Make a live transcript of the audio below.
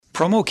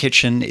Promo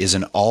Kitchen is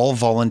an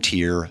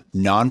all-volunteer,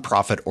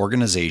 nonprofit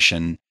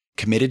organization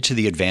committed to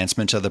the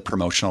advancement of the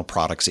promotional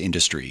products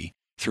industry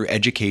through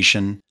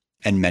education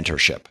and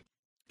mentorship.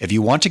 If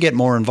you want to get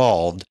more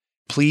involved,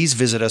 please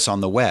visit us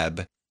on the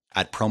web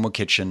at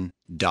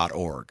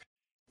promokitchen.org.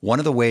 One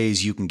of the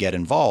ways you can get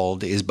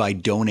involved is by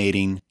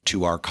donating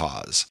to our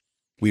cause.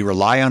 We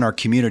rely on our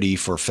community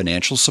for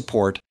financial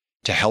support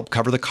to help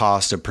cover the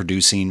cost of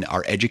producing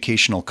our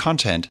educational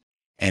content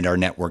and our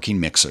networking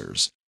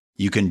mixers.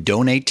 You can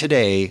donate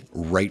today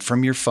right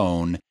from your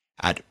phone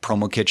at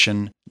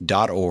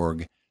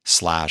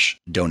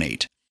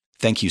promokitchen.org/donate.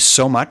 Thank you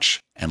so much,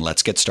 and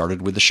let's get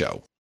started with the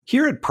show.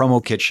 Here at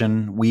Promo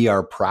Kitchen, we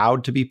are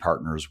proud to be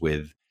partners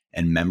with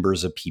and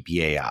members of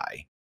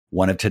PPAI,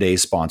 one of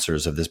today's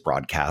sponsors of this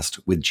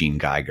broadcast with Gene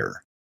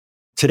Geiger.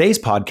 Today's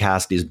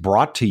podcast is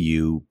brought to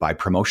you by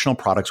Promotional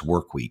Products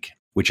Workweek,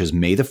 which is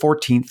May the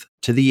 14th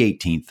to the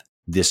 18th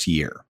this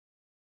year.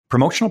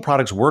 Promotional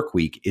Products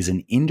Workweek is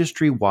an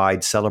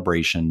industry-wide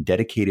celebration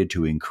dedicated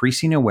to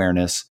increasing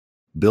awareness,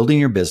 building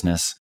your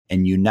business,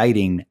 and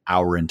uniting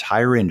our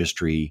entire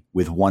industry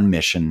with one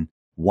mission,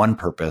 one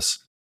purpose,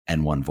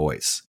 and one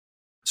voice.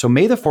 So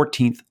May the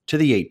 14th to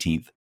the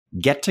 18th,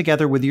 get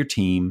together with your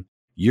team,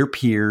 your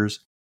peers,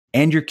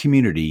 and your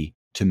community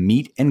to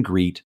meet and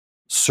greet,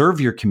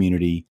 serve your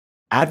community,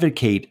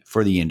 advocate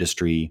for the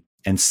industry,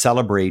 and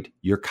celebrate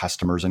your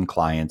customers and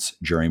clients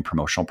during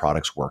Promotional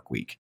Products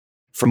Workweek.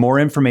 For more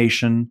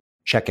information,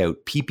 check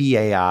out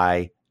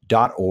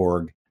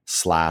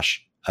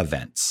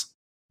ppai.org/events.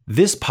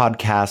 This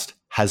podcast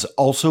has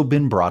also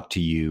been brought to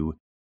you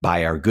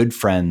by our good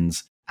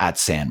friends at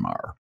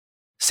Sanmar.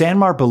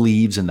 Sanmar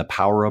believes in the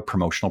power of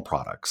promotional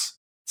products.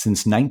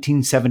 Since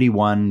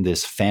 1971,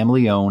 this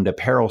family-owned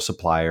apparel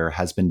supplier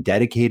has been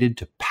dedicated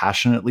to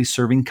passionately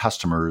serving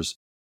customers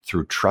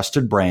through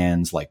trusted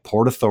brands like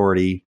Port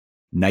Authority,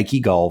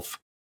 Nike Golf,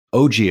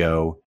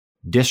 OGIO,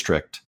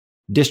 District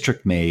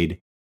Made,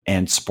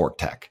 and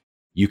Sporttech.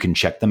 You can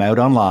check them out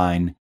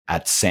online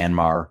at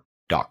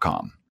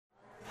sanmar.com.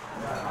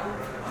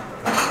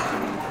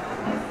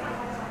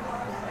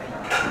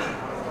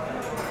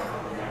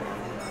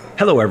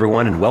 Hello,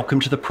 everyone, and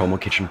welcome to the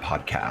Promo Kitchen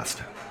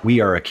podcast.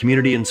 We are a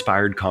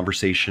community-inspired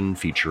conversation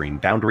featuring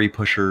boundary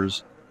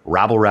pushers,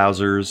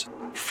 rabble-rousers,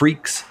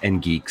 freaks,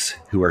 and geeks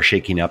who are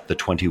shaking up the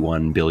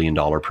 $21 billion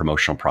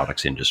promotional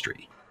products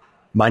industry.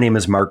 My name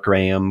is Mark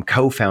Graham,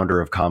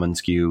 co-founder of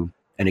commonsku,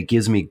 and it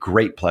gives me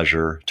great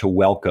pleasure to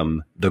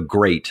welcome the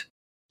great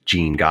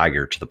Gene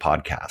Geiger to the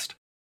podcast.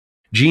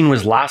 Gene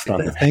was last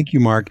on the... Thank you,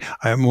 Mark.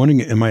 I'm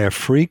wondering, am I a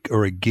freak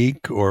or a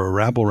geek or a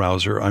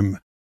rabble-rouser?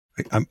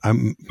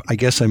 I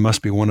guess I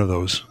must be one of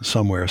those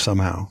somewhere,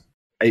 somehow.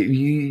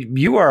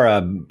 You are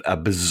a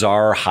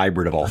bizarre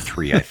hybrid of all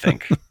three, I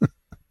think.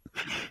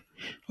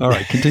 All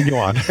right, continue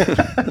on.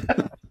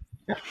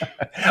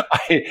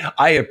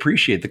 I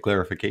appreciate the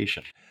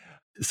clarification.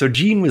 So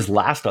Gene was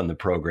last on the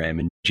program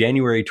in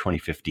January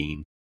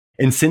 2015,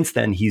 and since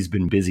then he's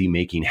been busy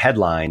making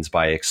headlines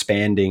by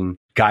expanding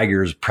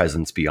Geiger's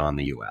presence beyond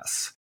the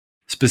US.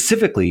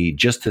 Specifically,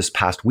 just this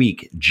past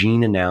week,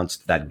 Gene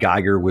announced that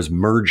Geiger was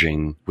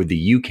merging with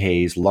the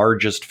UK's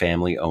largest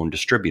family-owned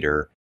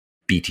distributor,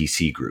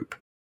 BTC Group.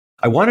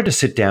 I wanted to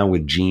sit down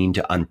with Gene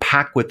to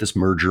unpack what this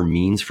merger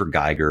means for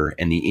Geiger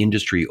and the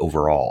industry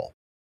overall.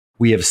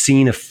 We have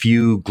seen a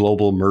few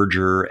global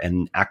merger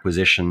and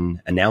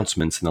acquisition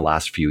announcements in the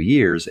last few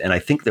years, and I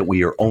think that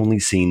we are only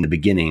seeing the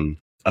beginning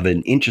of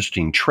an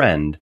interesting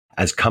trend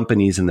as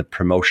companies in the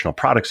promotional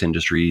products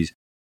industries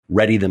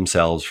ready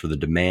themselves for the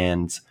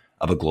demands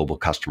of a global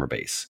customer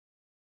base.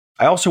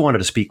 I also wanted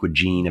to speak with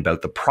Gene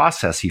about the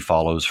process he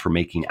follows for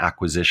making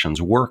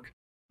acquisitions work,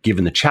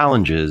 given the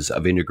challenges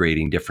of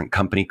integrating different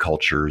company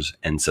cultures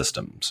and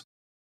systems.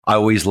 I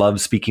always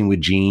love speaking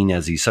with Gene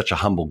as he's such a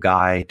humble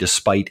guy,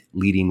 despite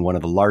leading one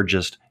of the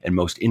largest and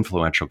most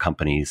influential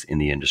companies in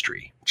the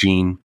industry.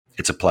 Gene,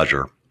 it's a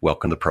pleasure.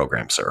 Welcome to the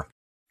program, sir.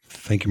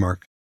 Thank you,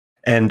 Mark.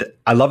 And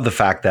I love the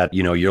fact that,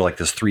 you're like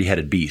this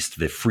three-headed beast,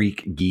 the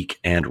freak, geek,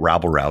 and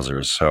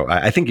rabble-rousers. So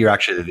I think you're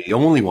actually the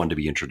only one to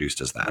be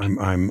introduced as that.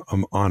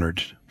 I'm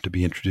honored to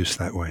be introduced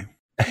that way.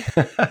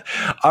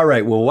 All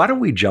right. Well, why don't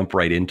we jump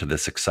right into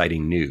this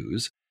exciting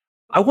news?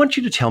 I want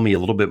you to tell me a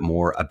little bit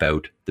more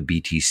about the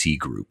BTC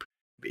Group.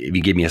 If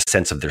you give me a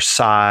sense of their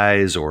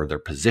size or their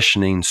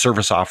positioning,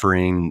 service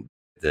offering,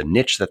 the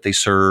niche that they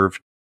serve,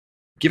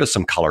 give us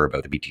some color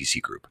about the BTC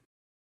Group.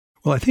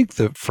 Well, I think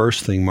the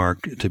first thing,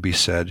 Mark, to be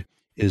said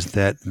is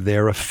that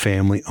they're a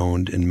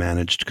family-owned and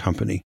managed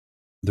company.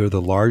 They're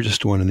the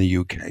largest one in the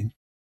UK.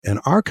 And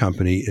our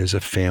company is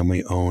a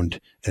family-owned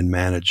and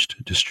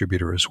managed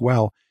distributor as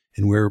well.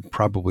 And we're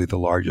probably the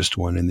largest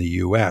one in the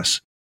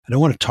US. I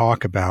don't want to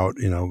talk about,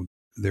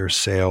 their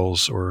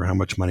sales or how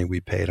much money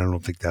we paid. I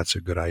don't think that's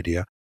a good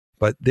idea.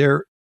 But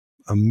they're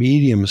a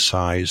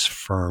medium-sized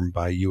firm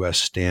by US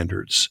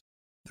standards.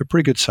 They're a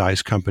pretty good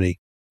sized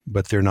company,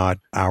 but they're not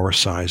our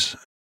size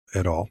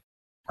at all.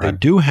 Right. They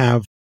do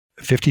have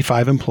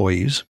 55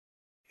 employees,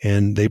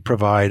 and they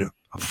provide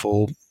a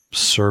full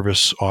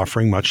service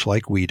offering, much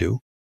like we do.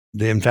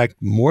 They, in fact,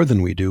 more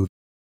than we do.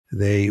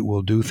 They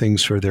will do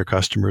things for their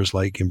customers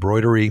like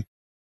embroidery,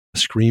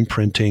 screen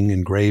printing,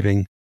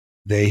 engraving.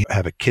 They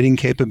have a kitting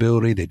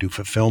capability. They do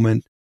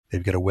fulfillment.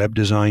 They've got a web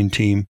design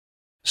team.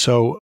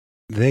 So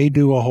they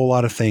do a whole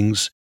lot of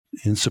things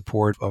in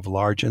support of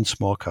large and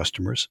small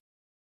customers.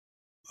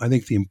 I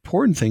think the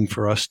important thing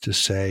for us to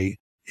say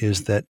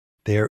is that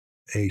they're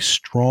a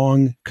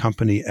strong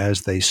company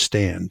as they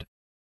stand.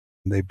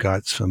 They've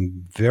got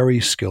some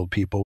very skilled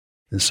people.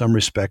 In some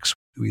respects,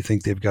 we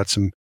think they've got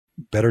some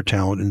better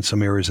talent in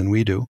some areas than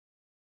we do.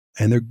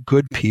 And they're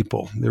good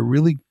people. They're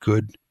really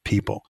good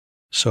people.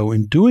 So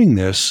in doing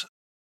this,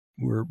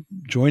 we're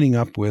joining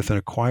up with and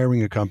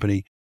acquiring a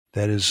company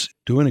that is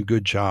doing a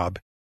good job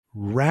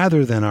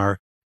rather than our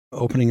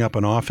opening up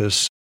an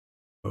office,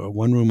 a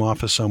one-room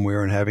office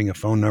somewhere and having a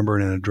phone number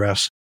and an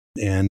address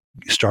and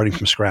starting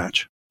from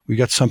scratch. We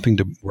got something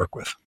to work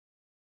with.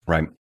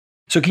 Right.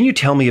 So can you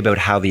tell me about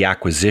how the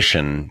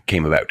acquisition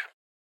came about?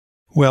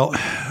 Well,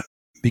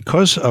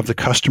 because of the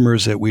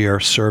customers that we are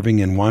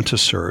serving and want to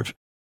serve,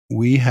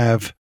 we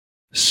have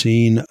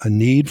seen a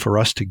need for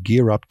us to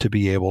gear up to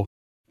be able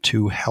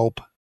to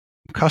help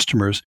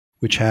customers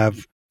which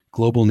have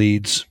global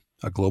needs,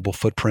 a global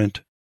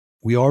footprint.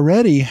 We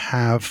already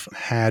have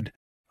had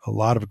a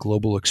lot of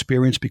global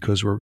experience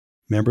because we're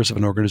members of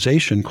an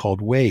organization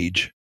called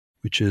WAGE,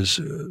 which is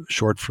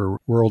short for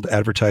World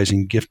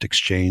Advertising Gift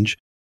Exchange.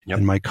 Yep.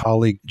 And my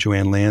colleague,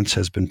 Joanne Lance,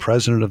 has been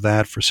president of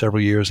that for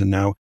several years and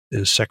now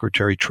is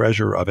secretary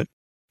treasurer of it.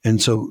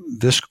 And so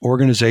this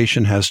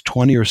organization has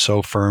 20 or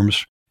so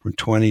firms from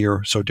 20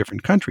 or so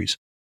different countries.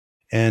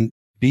 And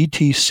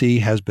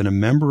BTC has been a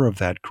member of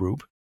that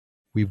group.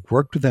 We've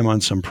worked with them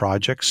on some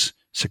projects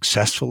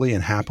successfully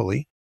and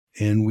happily.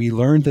 And we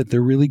learned that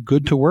they're really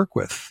good to work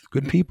with,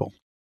 good people.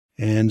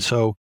 And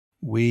so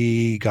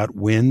we got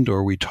wind,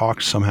 or we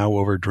talked somehow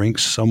over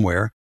drinks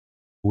somewhere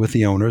with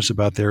the owners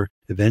about their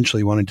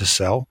eventually wanting to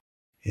sell.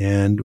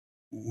 And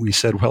we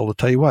said, well, I'll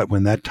tell you what,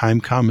 when that time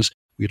comes,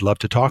 we'd love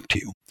to talk to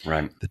you.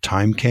 Right. The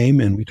time came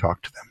and we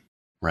talked to them.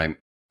 Right.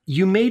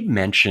 You made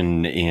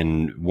mention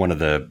in one of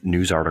the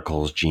news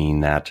articles, Gene,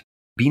 that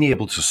being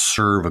able to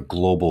serve a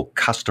global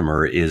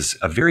customer is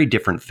a very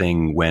different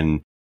thing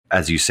when,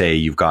 as you say,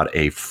 you've got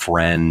a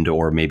friend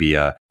or maybe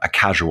a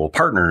casual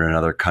partner in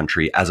another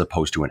country as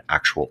opposed to an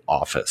actual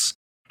office.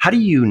 How do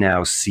you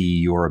now see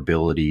your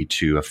ability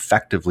to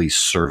effectively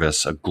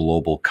service a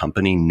global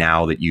company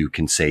now that you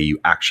can say you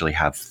actually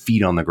have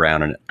feet on the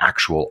ground in an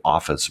actual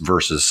office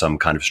versus some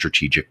kind of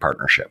strategic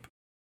partnership?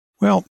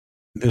 Well,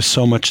 there's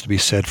so much to be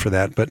said for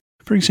that. But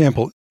for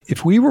example,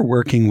 if we were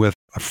working with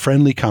a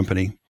friendly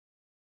company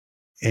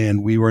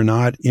and we were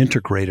not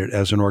integrated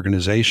as an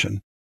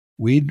organization,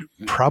 we'd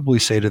probably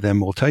say to them,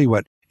 we'll tell you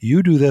what,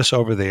 you do this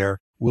over there,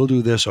 we'll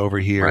do this over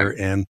here, right,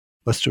 and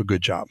let's do a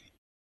good job.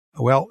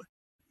 Well,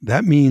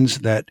 that means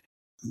that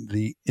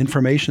the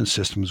information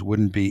systems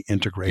wouldn't be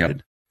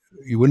integrated.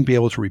 Yep. You wouldn't be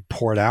able to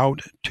report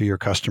out to your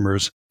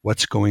customers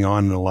what's going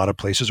on in a lot of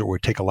places, or it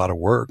would take a lot of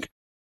work.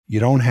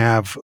 You don't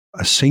have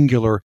a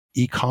singular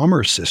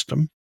e-commerce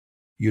system.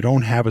 You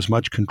don't have as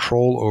much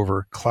control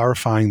over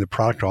clarifying the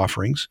product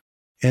offerings.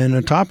 And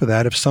on top of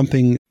that, if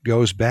something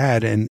goes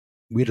bad, and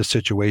we had a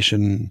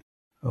situation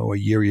a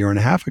year and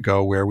a half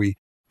ago where we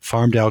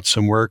farmed out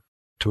some work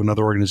to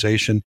another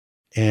organization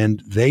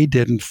and they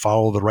didn't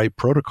follow the right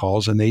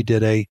protocols and they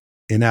did an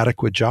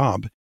inadequate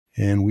job.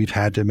 And we've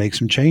had to make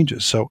some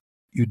changes. So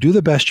you do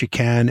the best you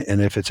can.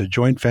 And if it's a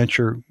joint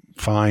venture,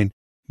 fine.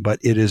 But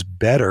it is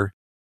better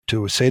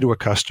to say to a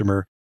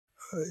customer,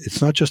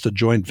 it's not just a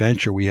joint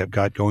venture we have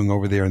got going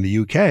over there in the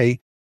UK.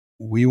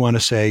 We want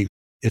to say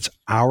it's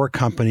our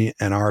company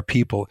and our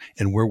people,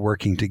 and we're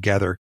working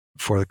together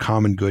for the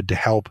common good to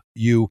help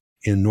you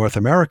in North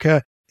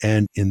America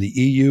and in the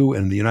EU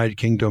and the United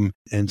Kingdom.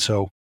 And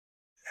so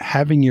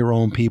having your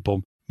own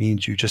people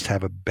means you just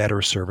have a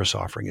better service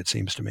offering, it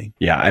seems to me.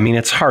 Yeah, I mean,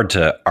 it's hard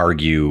to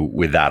argue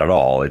with that at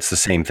all. It's the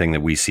same thing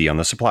that we see on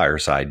the supplier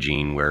side,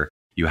 Gene, where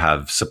you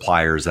have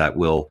suppliers that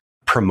will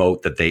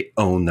promote that they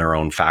own their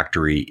own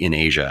factory in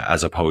Asia,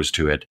 as opposed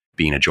to it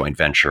being a joint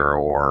venture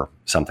or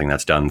something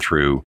that's done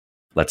through,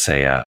 let's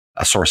say, a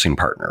sourcing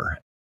partner.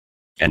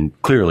 And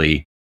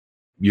clearly,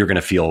 you're going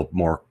to feel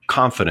more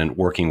confident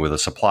working with a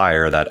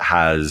supplier that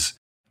has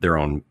their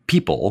own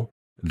people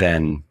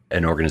than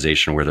an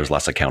organization where there's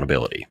less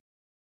accountability.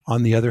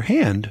 On the other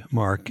hand,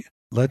 Mark,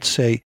 let's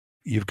say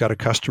you've got a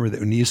customer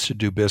that needs to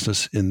do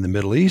business in the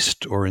Middle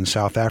East or in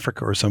South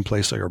Africa or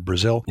someplace like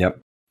Brazil. Yep.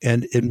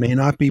 And it may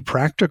not be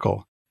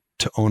practical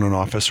to own an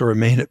office, or it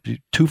may not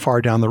be too far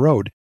down the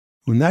road.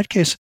 In that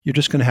case, you're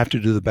just going to have to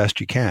do the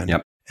best you can.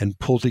 Yep. And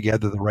pull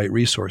together the right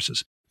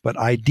resources. But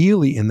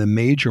ideally in the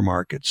major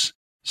markets,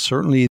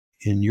 certainly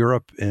in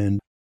Europe and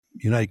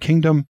United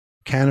Kingdom,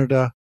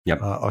 Canada,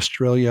 yep,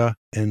 Australia,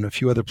 and a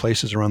few other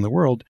places around the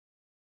world,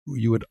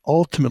 you would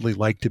ultimately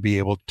like to be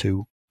able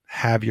to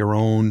have your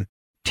own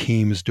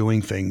teams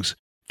doing things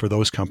for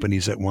those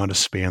companies that want to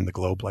span the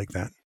globe like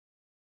that.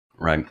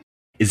 Right.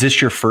 Is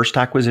this your first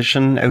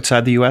acquisition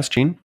outside the US,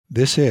 Gene?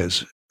 This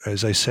is.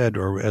 as I said,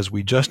 or as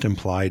we just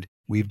implied,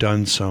 we've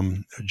done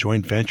some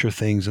joint venture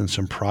things and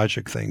some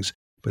project things,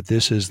 but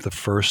this is the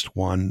first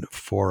one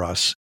for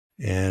us.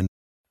 And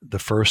the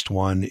first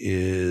one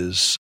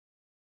is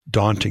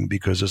daunting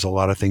because there's a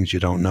lot of things you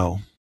don't know.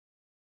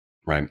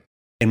 Right.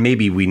 And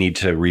maybe we need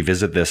to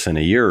revisit this in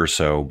a year or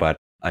so, but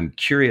I'm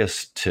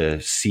curious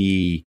to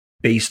see,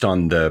 based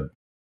on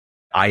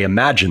I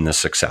imagine the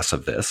success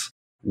of this,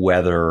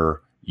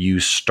 whether you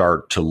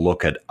start to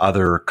look at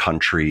other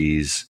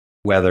countries,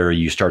 whether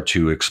you start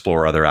to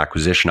explore other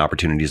acquisition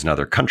opportunities in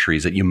other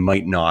countries that you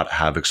might not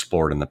have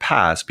explored in the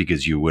past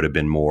because you would have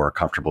been more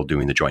comfortable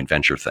doing the joint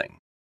venture thing.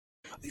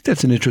 I think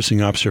that's an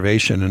interesting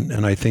observation,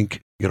 and I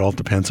think it all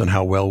depends on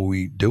how well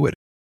we do it.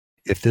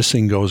 If this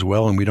thing goes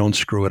well and we don't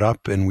screw it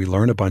up and we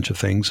learn a bunch of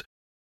things,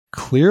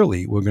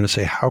 clearly we're going to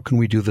say, how can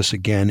we do this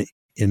again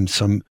in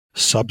some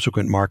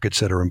subsequent markets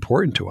that are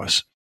important to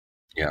us?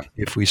 Yeah.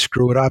 If we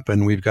screw it up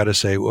and we've got to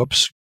say,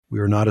 whoops, we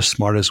were not as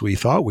smart as we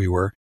thought we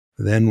were,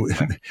 then we're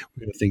going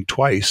to think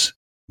twice.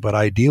 But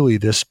ideally,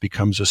 this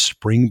becomes a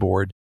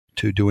springboard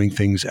to doing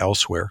things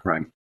elsewhere.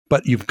 Right.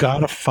 But you've got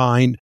to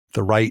find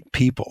the right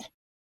people.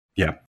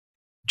 Yeah.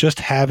 Just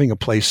having a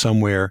place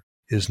somewhere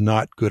is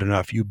not good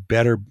enough. You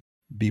better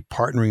be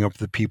partnering up with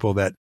the people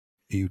that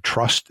you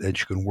trust, that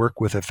you can work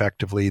with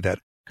effectively, that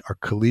are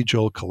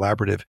collegial,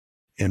 collaborative.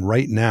 And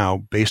right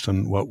now, based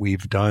on what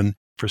we've done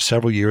for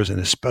several years, and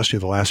especially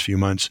the last few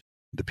months,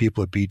 the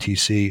people at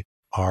BTC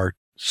are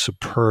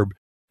superb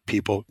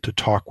people to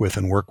talk with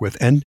and work with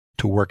and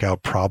to work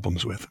out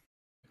problems with.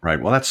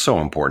 Right. Well, that's so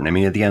important. I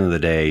mean, at the end of the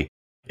day,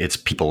 it's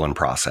people and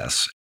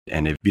process.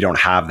 And if you don't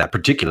have that,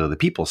 particularly the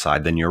people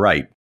side, then you're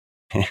right.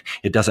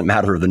 It doesn't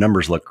matter if the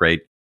numbers look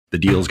great. The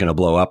deal is going to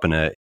blow up in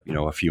a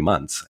few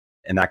months.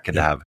 And that could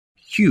have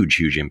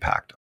huge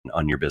impact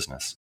on your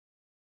business.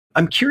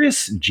 I'm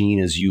curious,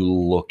 Gene, as you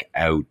look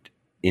out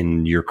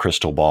in your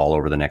crystal ball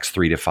over the next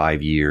 3 to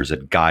 5 years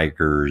at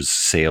Geiger's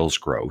sales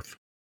growth,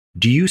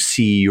 do you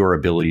see your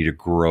ability to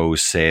grow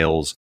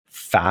sales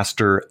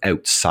faster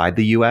outside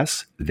the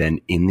US than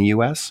in the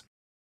US?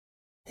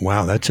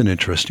 Wow, that's an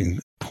interesting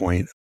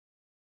point.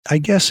 I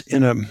guess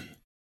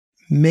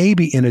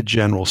maybe in a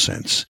general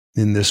sense,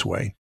 in this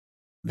way.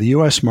 The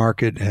US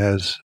market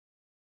has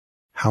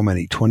how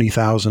many?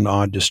 20,000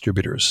 odd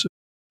distributors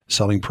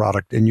selling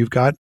product. And you've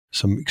got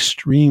some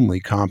extremely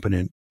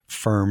competent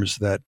firms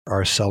that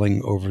are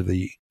selling over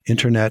the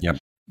internet. Yep.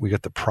 We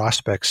got the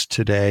prospects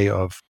today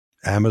of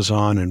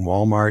Amazon and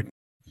Walmart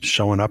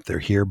showing up. They're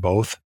here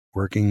both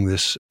working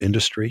this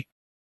industry.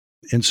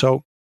 And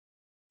so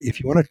if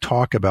you want to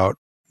talk about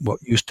what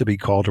used to be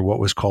called, or what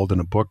was called in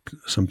a book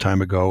some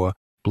time ago, a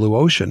blue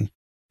ocean,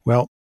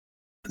 well,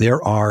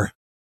 there are,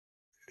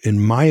 in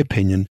my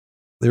opinion,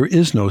 there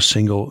is no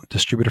single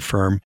distributor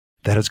firm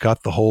that has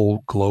got the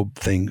whole globe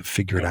thing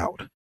figured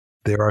out.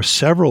 There are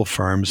several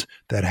firms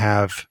that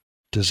have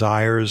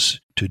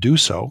desires to do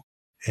so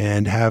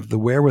and have the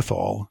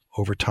wherewithal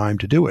over time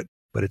to do it.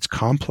 But it's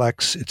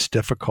complex, it's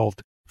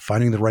difficult.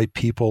 Finding the right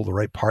people, the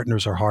right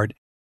partners are hard.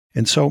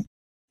 And so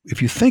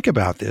if you think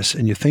about this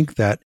and you think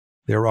that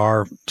there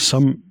are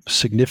some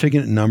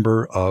significant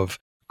number of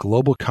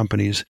global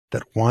companies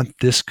that want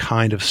this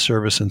kind of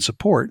service and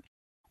support,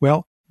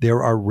 well,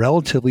 there are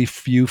relatively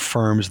few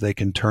firms they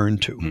can turn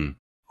to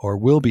or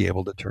will be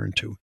able to turn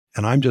to.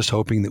 And I'm just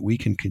hoping that we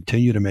can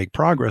continue to make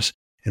progress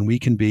and we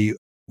can be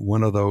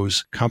one of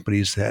those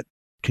companies that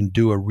can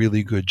do a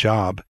really good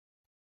job.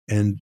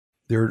 And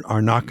there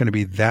are not going to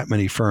be that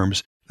many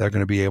firms that are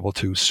going to be able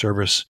to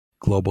service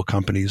global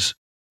companies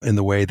in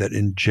the way that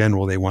in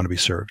general they want to be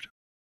served.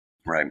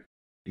 Right.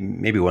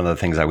 Maybe one of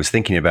the things I was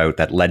thinking about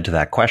that led to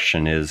that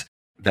question is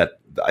that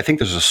I think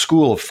there's a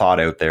school of thought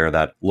out there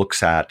that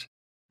looks at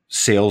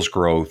sales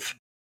growth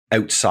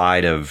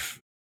outside of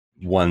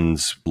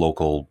one's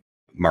local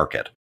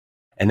market.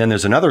 And then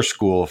there's another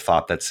school of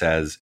thought that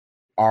says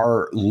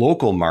our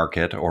local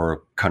market,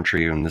 or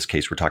country, in this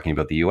case, we're talking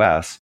about the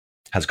US,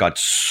 has got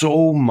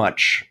so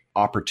much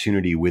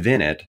opportunity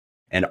within it,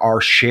 and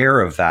our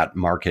share of that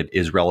market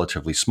is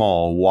relatively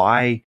small.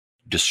 Why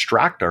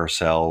distract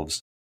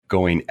ourselves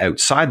going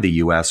outside the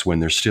US when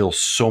there's still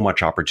so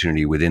much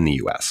opportunity within the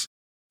US?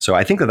 So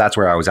I think that that's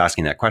where I was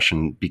asking that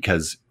question,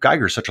 because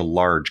Geiger is such a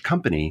large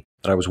company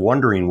that I was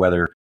wondering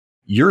whether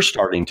you're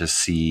starting to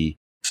see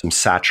some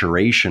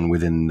saturation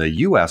within the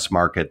US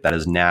market that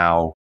is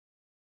now,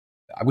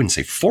 I wouldn't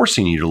say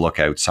forcing you to look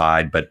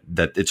outside, but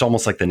that it's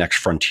almost like the next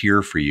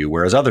frontier for you,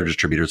 whereas other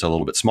distributors, a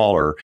little bit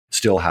smaller,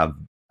 still have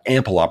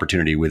ample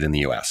opportunity within the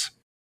US.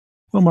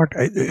 Well, Mark,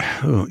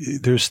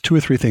 there's 2 or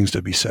 3 things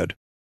to be said.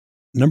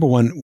 Number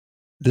one,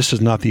 this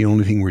is not the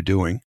only thing we're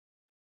doing.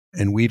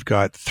 And we've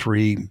got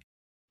 3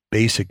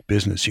 basic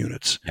business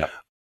units. Yep.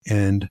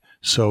 And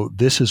so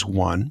this is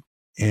one.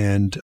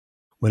 And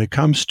when it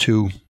comes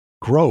to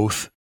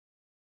growth,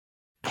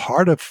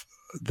 part of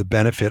the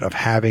benefit of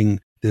having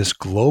this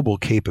global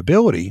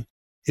capability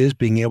is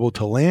being able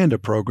to land a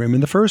program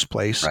in the first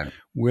place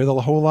with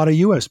a whole lot of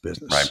U.S.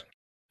 business. Right.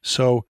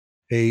 So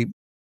a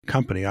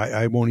company,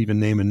 I won't even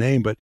name a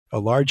name, but a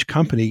large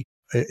company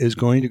is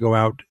going to go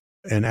out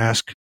and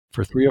ask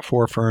for 3 or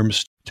 4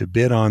 firms to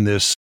bid on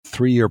this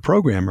 3-year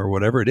program or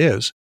whatever it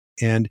is.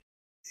 And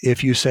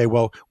if you say,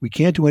 well, we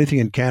can't do anything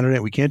in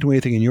Canada, we can't do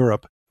anything in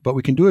Europe, but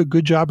we can do a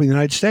good job in the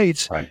United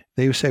States, Right.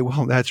 they say,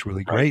 well, that's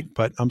really great,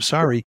 but I'm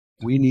sorry,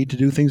 we need to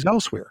do things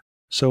elsewhere.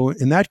 So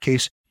in that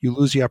case, you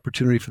lose the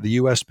opportunity for the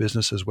U.S.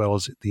 business as well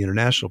as the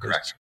international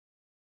business.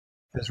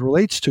 As it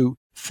relates to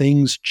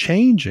things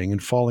changing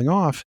and falling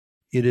off,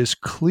 it is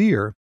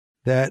clear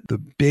that the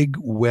big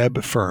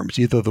web firms,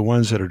 either the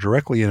ones that are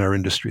directly in our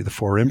industry, the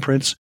 4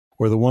 imprints,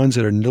 or the ones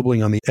that are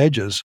nibbling on the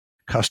edges,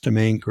 Custom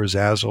Ink or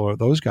Zazzle or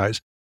those guys,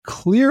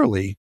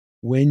 clearly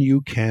when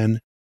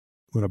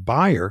a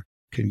buyer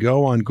can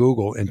go on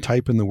Google and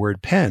type in the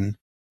word pen,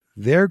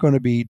 they're going to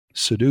be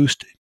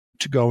seduced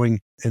to going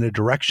in a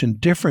direction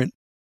different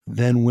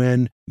than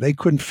when they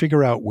couldn't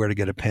figure out where to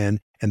get a pen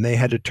and they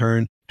had to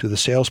turn to the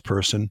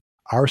salesperson,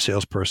 our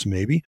salesperson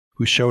maybe,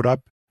 who showed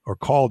up or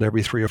called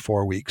every 3 or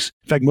 4 weeks.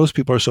 In fact, most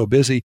people are so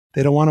busy,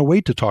 they don't want to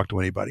wait to talk to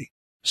anybody.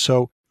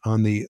 So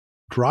on the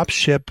drop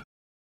ship,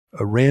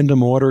 a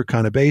random order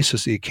kind of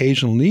basis, the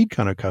occasional need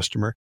kind of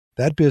customer,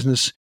 that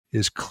business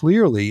is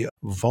clearly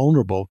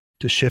vulnerable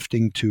to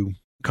shifting to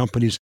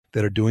companies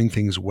that are doing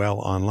things well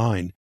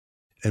online.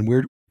 And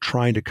we're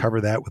trying to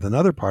cover that with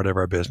another part of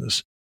our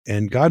business.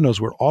 And God knows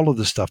where all of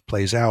this stuff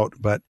plays out,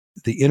 but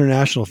the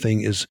international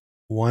thing is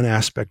one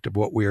aspect of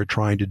what we are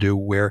trying to do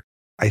where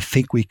I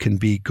think we can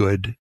be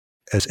good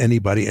as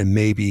anybody and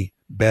maybe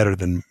better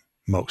than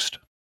most.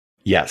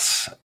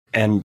 Yes.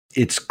 And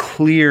it's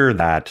clear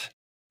that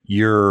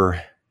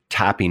you're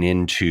tapping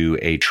into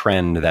a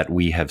trend that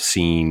we have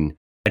seen,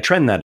 a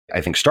trend that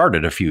I think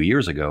started a few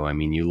years ago. I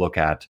mean, you look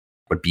at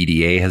what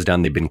BDA has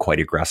done. They've been quite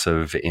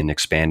aggressive in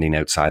expanding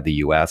outside the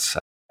US.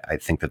 I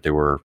think that there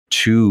were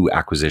 2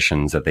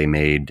 acquisitions that they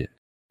made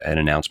an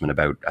announcement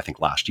about, I think,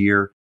 last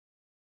year.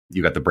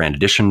 You got the Brand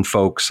Addition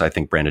folks. I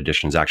think Brand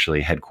Addition is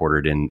actually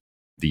headquartered in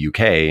the UK,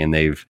 and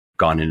they've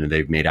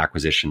made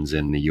acquisitions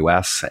in the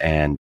US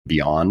and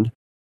beyond.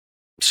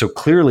 So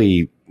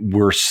clearly,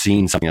 we're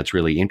seeing something that's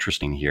really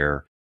interesting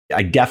here.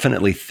 I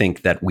definitely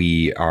think that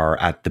we are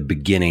at the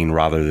beginning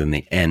rather than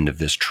the end of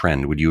this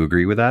trend. Would you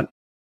agree with that?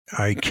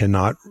 I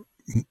cannot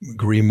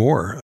agree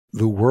more.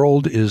 The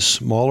world is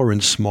smaller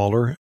and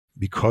smaller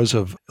because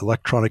of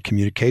electronic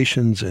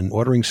communications and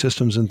ordering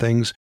systems and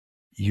things.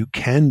 You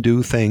can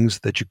do things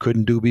that you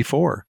couldn't do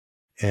before.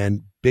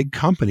 And big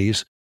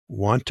companies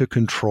want to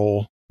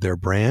control their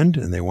brand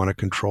and they want to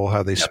control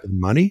how they spend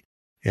money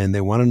and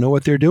they want to know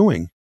what they're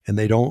doing. And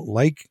they don't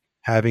like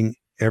having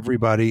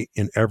everybody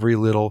in every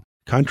little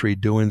country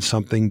doing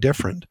something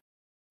different.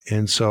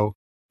 And so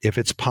if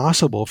it's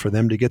possible for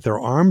them to get their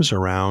arms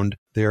around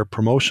their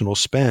promotional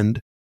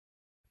spend,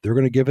 they're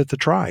going to give it the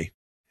try.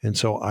 And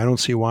so I don't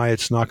see why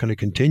it's not going to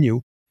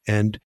continue.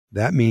 And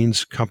that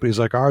means companies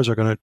like ours are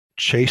going to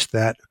chase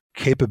that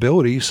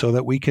capability so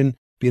that we can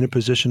be in a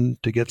position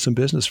to get some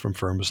business from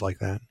firms like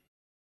that.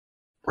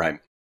 Right.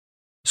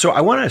 So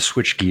I want to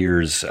switch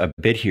gears a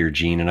bit here,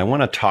 Gene, and I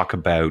want to talk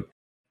about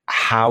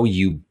how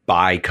you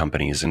buy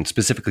companies and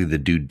specifically the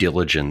due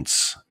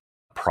diligence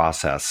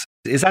process.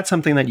 Is that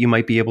something that you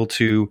might be able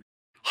to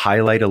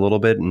highlight a little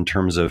bit in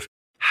terms of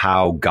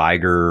how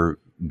Geiger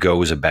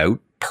goes about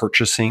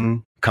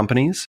purchasing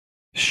companies?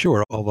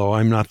 Sure. Although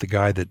I'm not the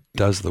guy that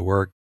does the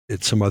work,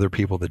 it's some other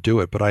people that do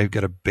it, but I've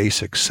got a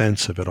basic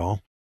sense of it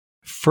all.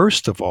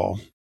 First of all,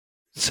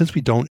 since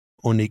we don't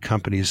own any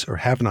companies or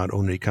have not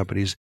owned any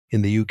companies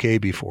in the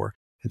UK before,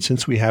 and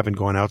since we haven't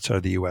gone outside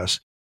of the US,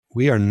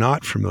 we are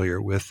not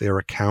familiar with their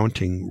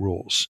accounting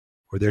rules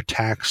or their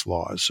tax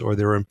laws or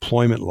their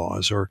employment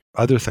laws or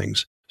other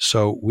things.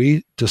 So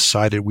we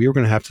decided we were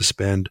going to have to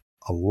spend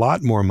a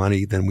lot more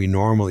money than we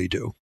normally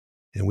do.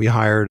 And we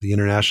hired the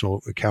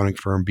international accounting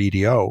firm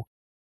BDO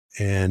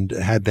and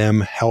had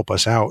them help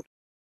us out.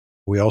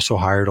 We also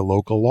hired a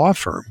local law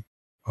firm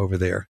over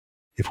there.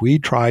 If we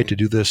tried to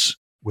do this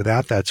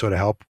without that sort of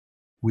help,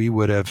 we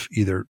would have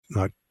either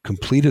not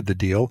completed the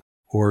deal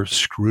or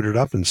screwed it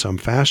up in some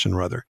fashion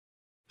or other.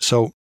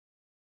 So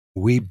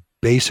we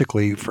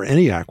basically, for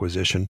any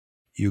acquisition,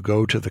 you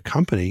go to the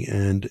company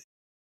and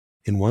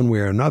in one way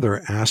or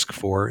another, ask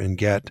for and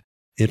get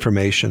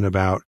information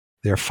about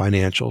their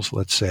financials.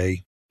 Let's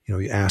say,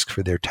 you ask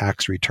for their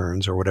tax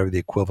returns or whatever the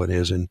equivalent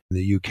is in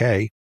the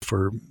UK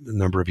for a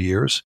number of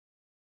years.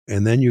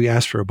 And then you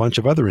ask for a bunch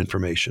of other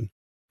information.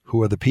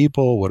 Who are the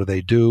people? What do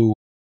they do?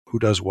 Who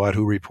does what?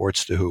 Who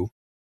reports to who?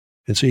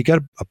 And so you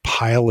get a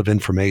pile of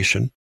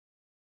information.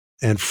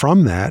 And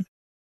from that,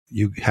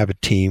 you have a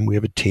team. We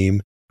have a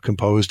team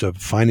composed of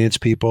finance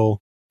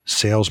people,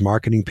 sales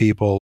marketing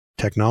people,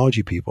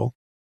 technology people,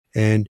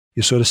 and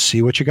you sort of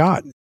see what you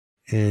got.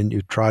 And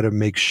you try to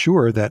make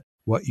sure that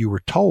what you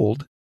were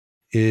told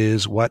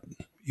is what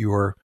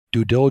your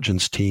due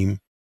diligence team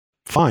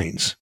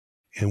finds.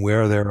 And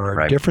where there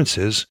are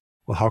differences,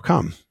 well, how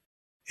come?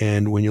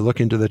 And when you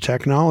look into the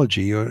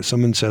technology, or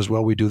someone says,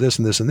 well, we do this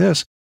and this and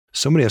this,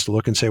 somebody has to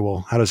look and say,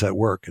 well, how does that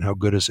work and how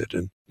good is it?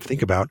 And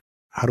think about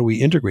how do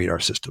we integrate our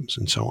systems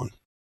and so on.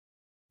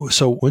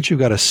 So once you've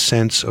got a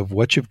sense of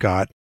what you've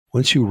got,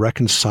 once you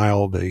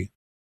reconcile the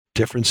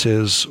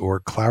differences or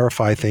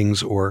clarify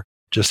things or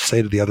just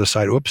say to the other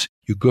side, oops,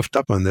 you goofed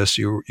up on this,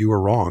 you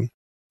were wrong.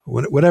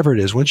 Whatever it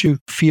is, once you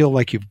feel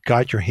like you've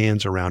got your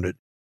hands around it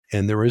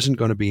and there isn't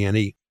going to be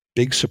any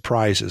big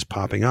surprises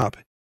popping up,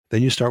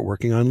 then you start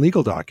working on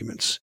legal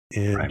documents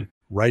and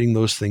writing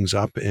those things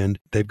up. And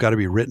they've got to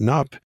be written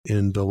up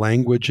in the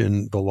language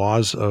and the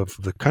laws of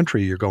the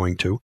country you're going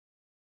to.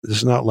 This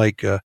is not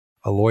like a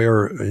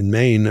lawyer in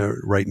Maine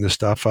writing this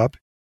stuff up.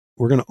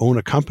 We're going to own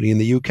a company in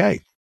the UK.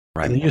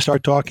 Right. And then you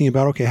start talking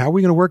about, okay, how are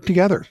we going to work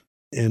together?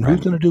 And who's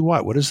going to do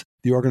what? What is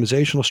the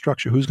organizational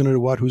structure? Who's going to do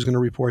what? Who's going to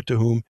report to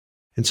whom?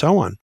 And so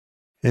on.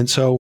 And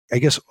so I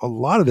guess a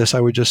lot of this I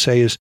would just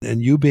say is,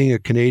 and you being a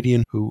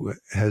Canadian who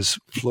has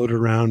floated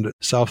around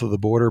south of the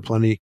border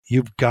plenty,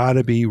 you've got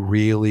to be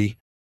really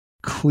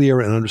clear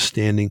and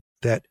understanding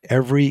that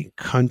every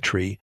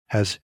country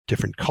has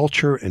different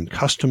culture and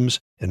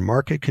customs and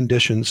market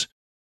conditions.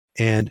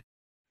 And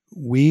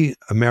we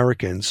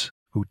Americans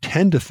who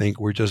tend to think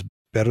we're just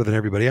better than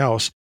everybody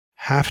else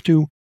have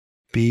to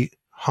be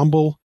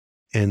humble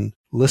and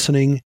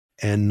listening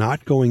and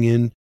not going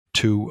in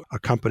to a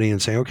company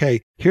and saying,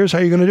 okay, here's how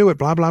you're going to do it,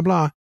 blah, blah,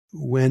 blah,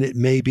 when it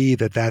may be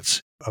that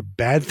that's a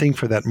bad thing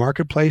for that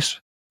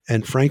marketplace.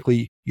 And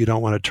frankly, you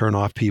don't want to turn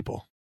off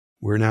people.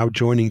 We're now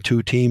joining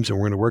two teams and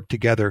we're going to work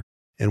together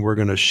and we're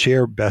going to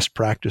share best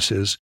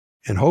practices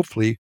and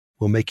hopefully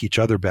we'll make each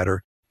other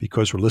better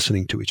because we're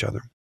listening to each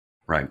other.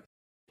 Right.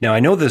 Now, I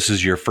know this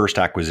is your first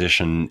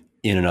acquisition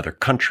in another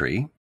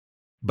country,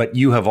 but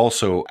you have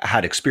also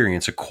had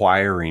experience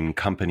acquiring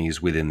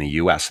companies within the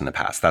US in the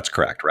past. That's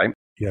correct, right?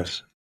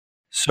 Yes.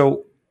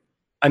 So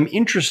I'm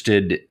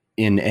interested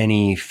in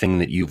anything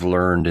that you've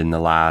learned in the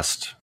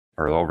last,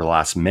 or over the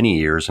last many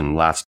years and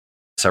last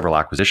several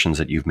acquisitions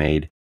that you've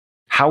made,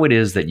 how it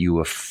is that you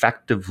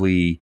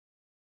effectively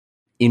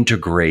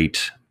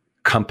integrate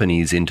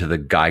companies into the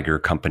Geiger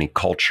company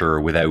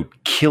culture without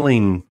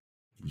killing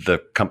the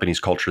company's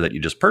culture that you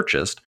just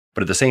purchased,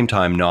 but at the same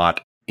time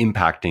not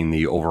impacting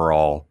the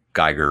overall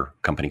Geiger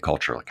company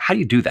culture. Like, how do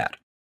you do that?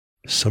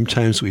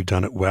 Sometimes we've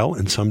done it well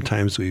and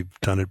sometimes we've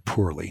done it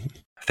poorly.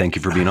 Thank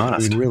you for being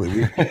honest. I mean,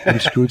 really, we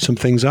screwed some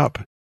things up.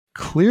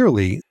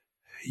 Clearly,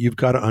 you've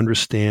got to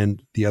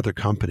understand the other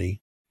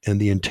company and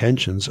the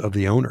intentions of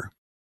the owner.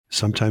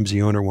 Sometimes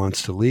the owner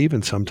wants to leave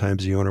and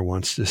sometimes the owner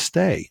wants to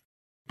stay.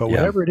 But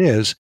whatever it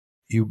is,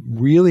 you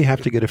really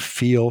have to get a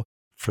feel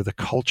for the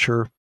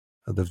culture,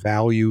 the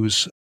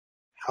values,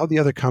 how the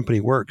other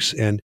company works.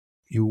 And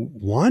you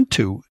want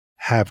to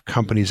have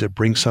companies that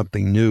bring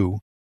something new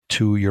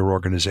to your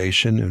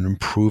organization and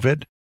improve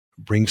it,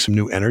 bring some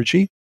new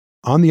energy.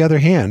 On the other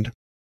hand,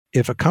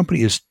 if a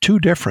company is too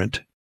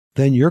different,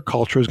 then your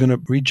culture is going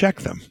to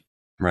reject them.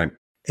 Right.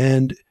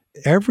 And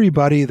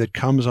everybody that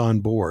comes on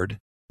board,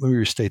 let me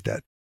restate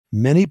that.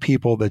 Many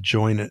people that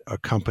join a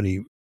company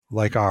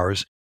like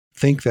ours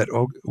think that,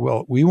 oh,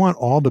 well, we want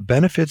all the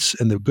benefits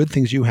and the good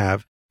things you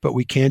have, but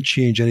we can't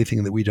change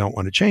anything that we don't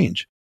want to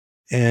change.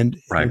 And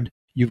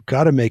you've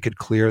got to make it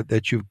clear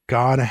that you've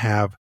got to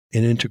have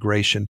an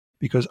integration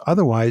because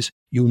otherwise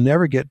you'll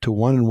never get to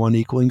 1 and 1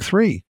 equaling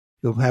 3.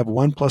 You'll have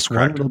 1 plus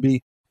 1, it'll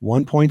be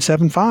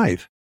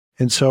 1.75.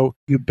 And so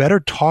you better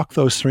talk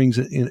those things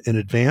in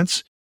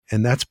advance.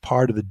 And that's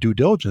part of the due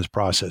diligence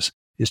process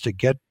is to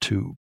get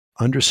to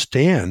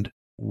understand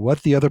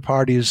what the other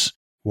parties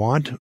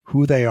want,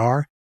 who they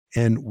are,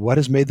 and what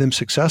has made them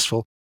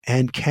successful.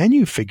 And can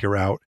you figure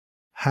out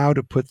how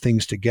to put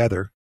things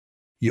together?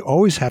 You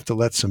always have to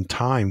let some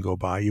time go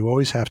by. You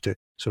always have to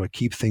sort of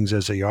keep things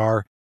as they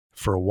are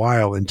for a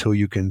while until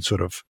you can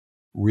sort of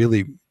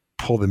really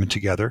pull them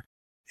together.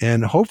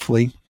 And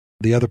hopefully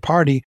the other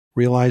party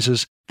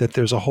realizes that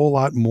there's a whole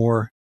lot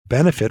more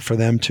benefit for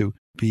them to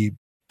be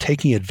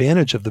taking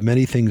advantage of the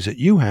many things that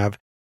you have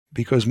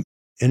because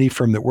any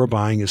firm that we're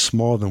buying is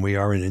smaller than we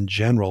are and in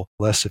general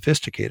less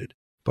sophisticated.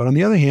 But on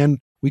the other hand,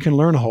 we can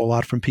learn a whole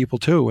lot from people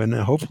too. And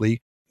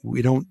hopefully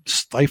we don't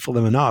stifle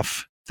them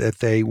enough that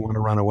they want to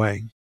run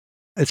away.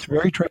 It's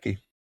very tricky.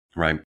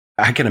 Right.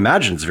 I can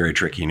imagine it's very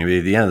tricky. And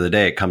at the end of the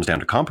day, it comes down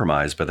to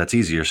compromise, but that's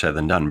easier said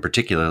than done,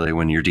 particularly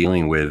when you're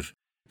dealing with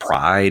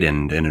pride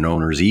and an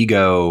owner's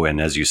ego. And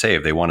as you say,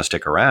 if they want to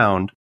stick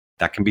around,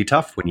 that can be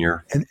tough when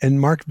you're... And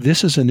Mark,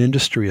 this is an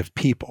industry of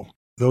people.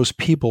 Those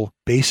people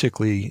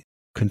basically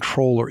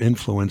control or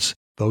influence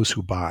those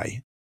who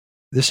buy.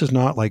 This is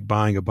not like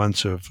buying a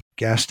bunch of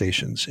gas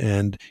stations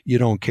and you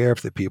don't care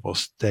if the people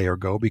stay or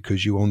go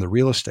because you own the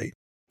real estate.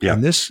 Yeah.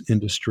 In this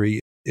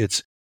industry,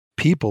 it's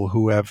people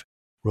who have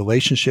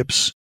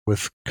relationships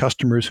with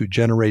customers who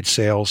generate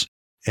sales.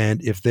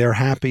 And if they're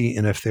happy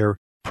and if they're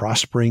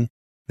prospering,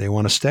 they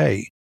want to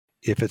stay.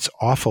 If it's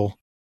awful,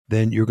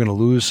 then you're going to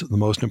lose the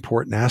most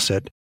important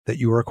asset that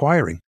you are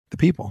acquiring, the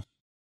people.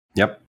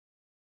 Yep.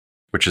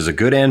 Which is a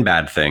good and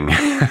bad thing.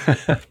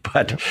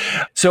 But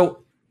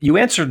so you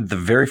answered the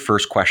very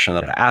first question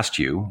that I asked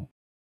you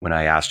when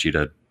I asked you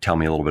to tell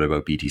me a little bit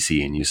about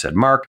BTC. And you said,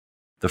 Mark,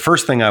 the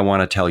first thing I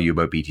want to tell you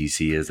about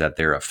BTC is that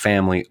they're a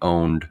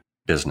family-owned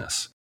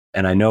business.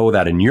 And I know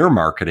that in your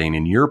marketing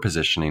and your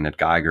positioning at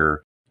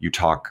Geiger, you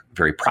talk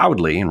very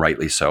proudly and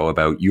rightly so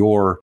about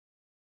your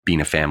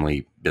being a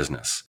family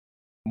business.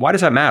 Why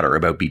does that matter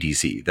about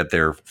BTC, that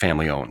they're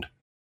family owned?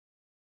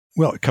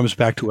 Well, it comes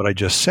back to what I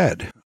just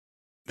said.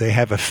 They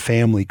have a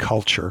family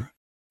culture.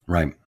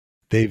 Right.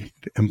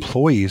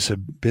 Employees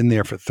have been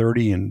there for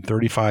 30 and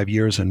 35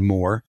 years and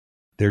more.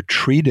 They're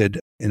treated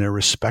in a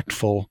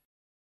respectful,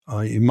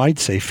 you might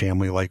say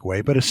family-like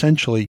way, but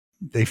essentially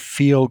they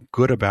feel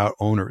good about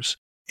owners.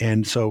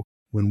 And so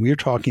when we're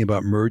talking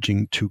about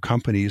merging two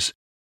companies,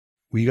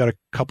 we got a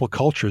couple of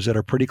cultures that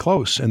are pretty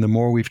close. And the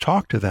more we've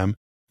talked to them,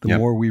 the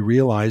more we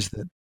realize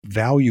that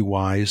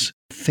value-wise,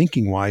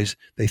 thinking-wise,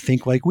 they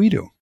think like we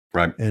do.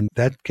 Right. And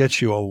that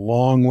gets you a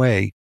long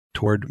way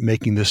toward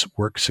making this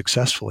work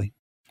successfully.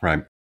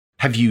 Right.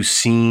 Have you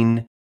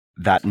seen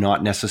that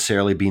not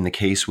necessarily being the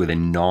case with a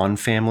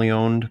non-family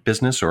owned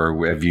business,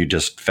 or have you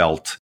just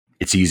felt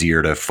it's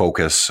easier to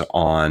focus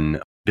on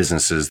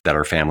businesses that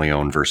are family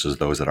owned versus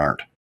those that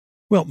aren't?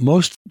 Well,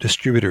 most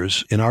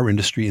distributors in our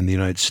industry in the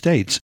United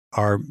States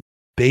are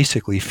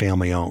basically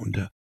family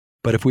owned.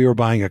 But if we were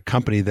buying a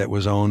company that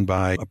was owned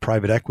by a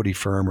private equity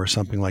firm or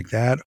something like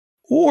that,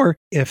 or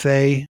if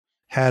they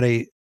had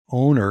a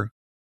owner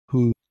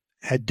who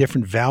had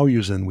different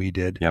values than we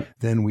did,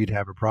 then we'd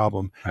have a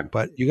problem. Right.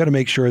 But you got to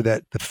make sure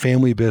that the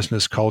family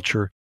business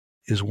culture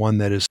is one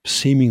that is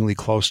seemingly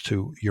close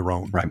to your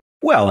own. Right.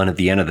 Well, and at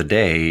the end of the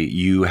day,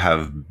 you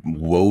have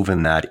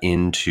woven that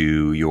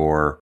into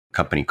your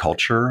company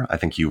culture. I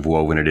think you've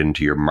woven it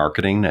into your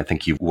marketing. I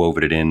think you've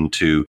woven it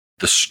into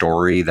the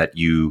story that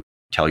you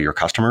tell your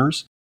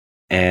customers.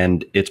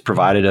 And it's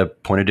provided a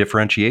point of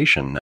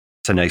differentiation.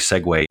 It's a nice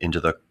segue into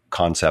the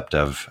concept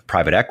of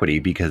private equity,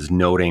 because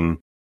noting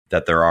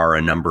that there are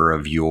a number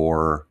of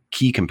your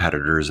key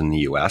competitors in the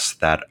US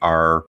that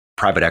are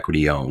private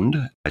equity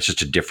owned. It's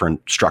just a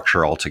different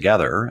structure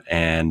altogether.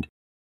 And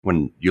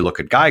when you look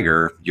at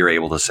Geiger, you're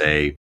able to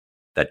say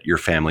that you're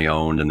family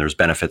owned and there's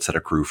benefits that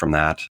accrue from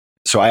that.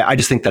 So I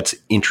just think that's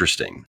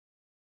interesting.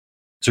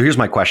 So here's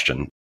my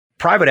question.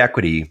 Private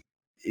equity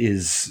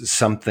is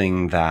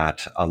something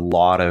that a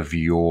lot of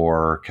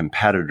your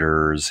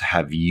competitors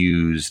have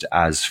used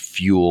as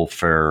fuel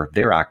for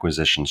their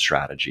acquisition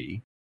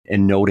strategy.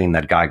 And noting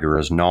that Geiger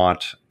is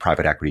not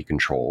private equity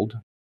controlled,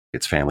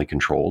 it's family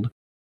controlled.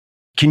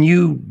 Can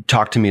you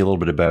talk to me a little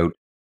bit about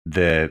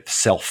the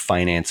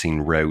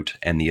self-financing route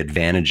and the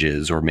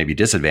advantages or maybe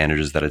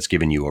disadvantages that it's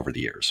given you over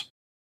the years?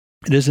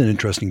 It is an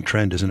interesting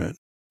trend, isn't it?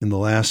 In the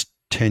last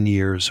 10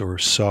 years or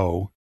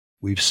so,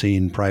 we've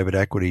seen private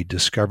equity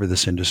discover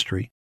this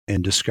industry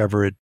and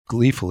discover it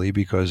gleefully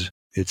because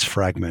it's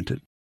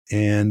fragmented.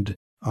 And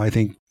I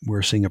think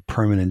we're seeing a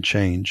permanent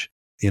change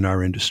in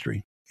our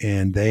industry.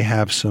 And they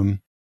have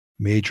some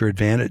major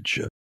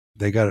advantage.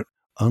 They got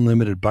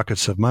unlimited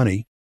buckets of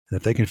money. And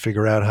if they can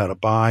figure out how to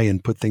buy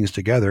and put things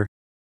together,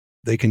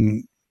 they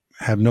can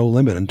have no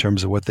limit in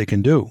terms of what they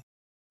can do.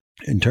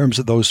 In terms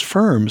of those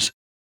firms,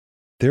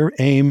 their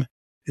aim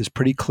is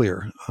pretty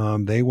clear.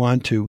 They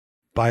want to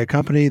buy a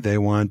company. They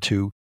want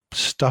to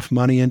stuff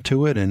money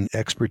into it and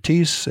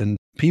expertise and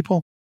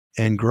people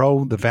and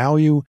grow the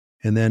value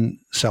and then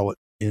sell it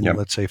in,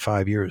 let's say,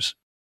 5 years.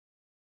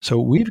 So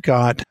we've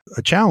got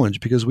a challenge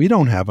because we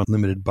don't have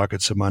unlimited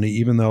buckets of money,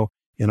 even though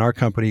in our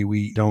company,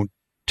 we don't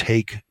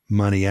take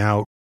money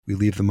out, we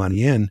leave the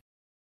money in,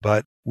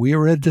 but we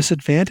are at a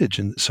disadvantage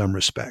in some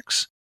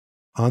respects.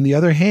 On the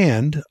other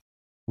hand,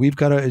 we've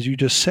got, as you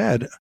just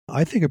said,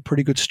 I think a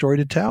pretty good story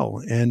to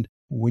tell. And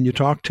when you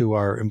talk to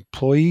our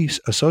employees,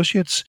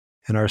 associates,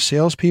 and our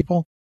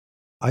salespeople,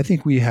 I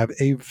think we have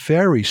a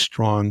very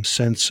strong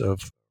sense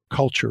of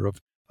culture,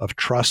 of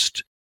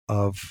trust,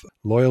 of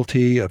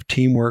loyalty, of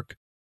teamwork.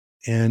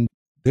 And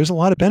there's a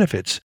lot of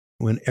benefits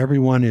when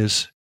everyone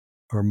is,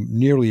 or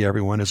nearly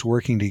everyone is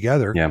working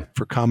together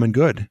for common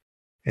good.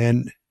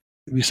 And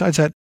besides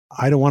that,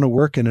 I don't want to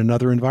work in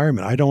another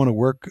environment. I don't want to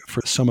work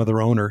for some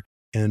other owner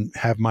and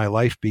have my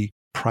life be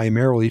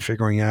primarily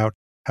figuring out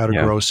how to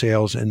grow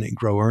sales and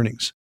grow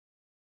earnings.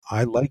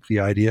 I like the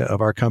idea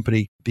of our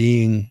company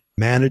being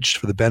managed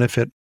for the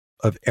benefit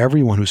of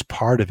everyone who's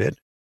part of it,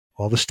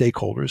 all the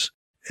stakeholders.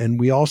 And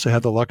we also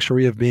have the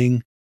luxury of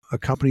being a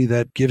company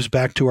that gives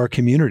back to our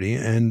community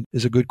and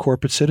is a good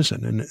corporate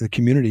citizen, and the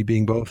community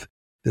being both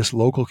this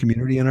local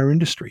community and our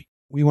industry.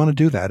 We want to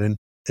do that. And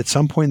at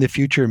some point in the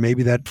future,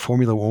 maybe that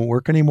formula won't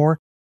work anymore,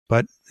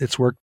 but it's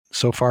worked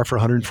so far for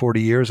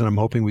 140 years, and I'm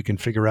hoping we can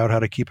figure out how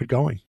to keep it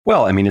going.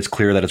 Well, I mean, it's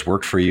clear that it's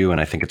worked for you,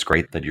 and I think it's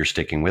great that you're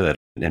sticking with it.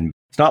 And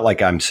it's not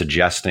like I'm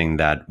suggesting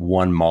that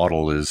one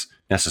model is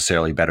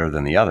necessarily better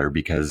than the other,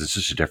 because it's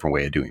just a different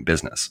way of doing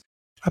business.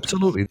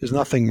 Absolutely. There's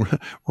nothing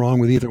wrong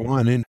with either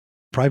one. And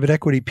private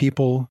equity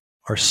people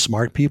are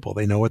smart people.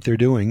 They know what they're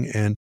doing,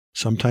 and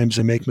sometimes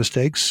they make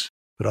mistakes,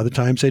 but other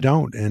times they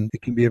don't. And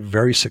it can be a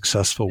very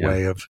successful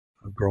way of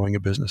growing a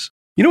business.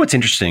 You know what's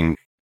interesting?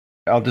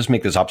 I'll just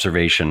make this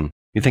observation.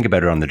 You think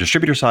about it on the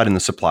distributor side and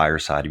the supplier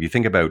side. If you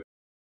think about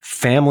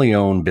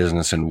family-owned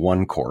business in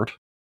one court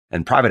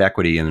and private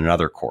equity in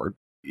another court,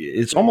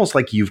 it's almost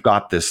like you've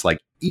got this like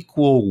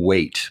equal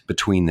weight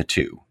between the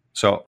two.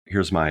 So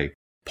here's my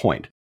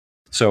point.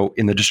 So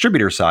in the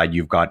distributor side,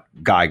 you've got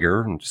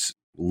Geiger,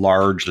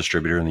 large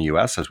distributor in the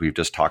US, as we've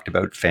just talked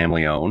about,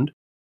 family owned.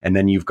 And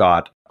then you've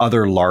got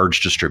other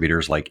large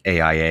distributors like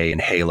AIA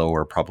and Halo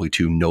are probably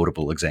two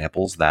notable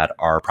examples that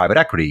are private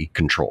equity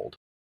controlled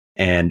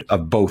and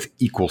of both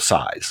equal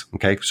size,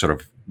 okay, sort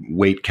of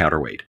weight,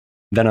 counterweight.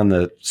 Then on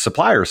the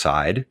supplier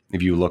side,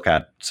 if you look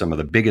at some of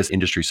the biggest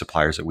industry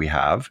suppliers that we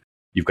have,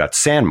 you've got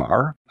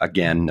Sanmar,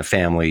 again, a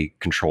family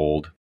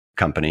controlled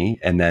company,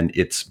 and then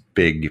its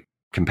big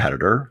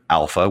competitor,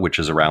 Alpha, which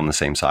is around the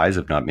same size,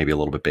 if not maybe a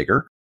little bit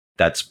bigger.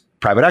 That's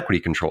private equity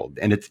controlled.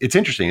 And it's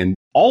interesting. And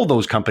all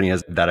those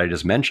companies that I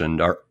just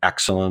mentioned are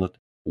excellent,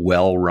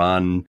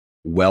 well-run,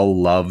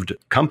 well-loved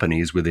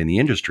companies within the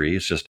industry.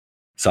 It's just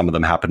some of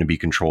them happen to be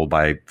controlled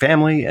by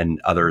family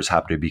and others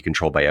happen to be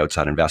controlled by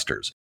outside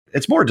investors.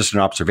 It's more just an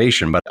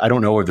observation, but I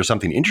don't know if there's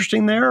something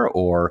interesting there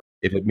or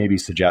if it maybe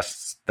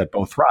suggests that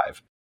both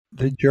thrive.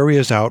 The jury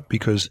is out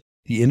because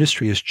the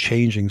industry is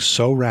changing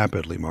so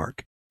rapidly,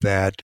 Mark,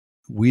 that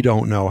we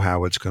don't know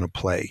how it's going to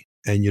play.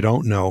 And you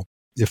don't know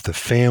if the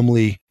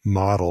family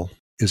model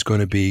is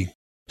going to be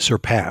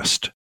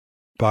surpassed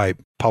by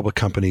public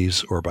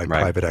companies or by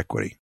private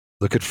equity.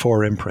 Look at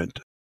 4imprint.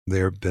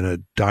 They've been a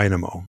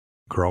dynamo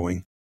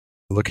growing.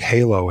 Look,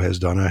 Halo has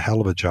done a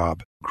hell of a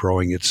job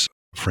growing its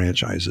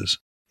franchises.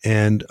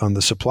 And on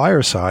the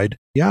supplier side,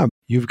 yeah,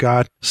 you've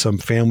got some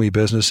family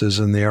businesses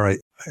in there.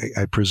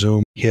 I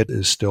presume HIT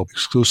is still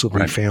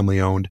exclusively family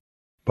owned.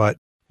 But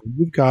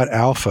you've got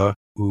Alpha,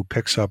 who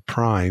picks up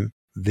Prime.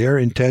 Their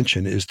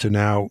intention is to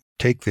now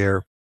take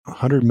their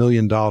 $100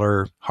 million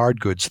hard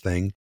goods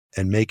thing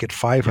and make it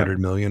 500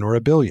 million or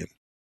 $1 billion.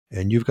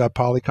 And you've got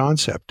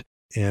Polyconcept.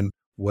 And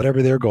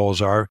whatever their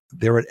goals are,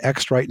 they're at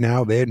X right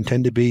now. They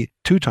intend to be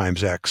 2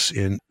 times X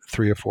in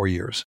 3 or 4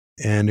 years.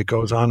 And it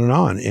goes on and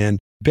on. And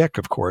BIC,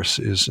 of course,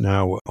 is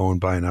now owned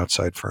by an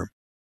outside firm.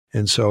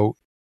 And so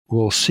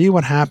we'll see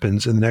what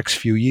happens in the next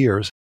few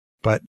years.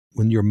 But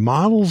when your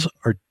models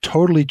are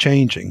totally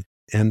changing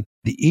and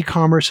the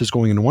e-commerce is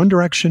going in one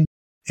direction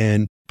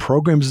and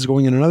programs is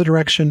going in another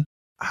direction,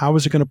 how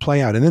is it going to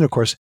play out? And then, of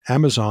course,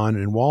 Amazon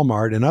and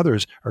Walmart and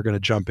others are going to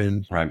jump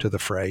in to the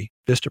fray.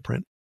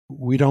 Vistaprint,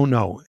 we don't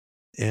know.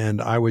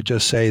 And I would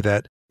just say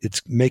that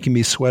it's making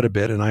me sweat a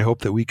bit, and I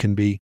hope that we can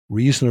be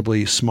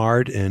reasonably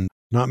smart and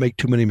not make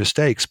too many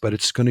mistakes, but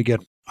it's going to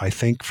get, I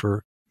think,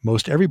 for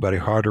most everybody,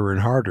 harder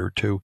and harder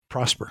to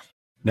prosper.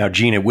 Now,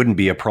 Gene, it wouldn't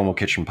be a Promo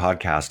Kitchen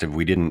podcast if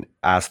we didn't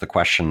ask the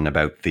question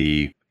about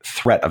the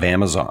threat of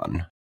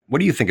Amazon. What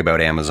do you think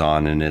about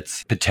Amazon and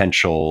its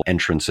potential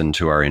entrance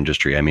into our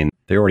industry? I mean,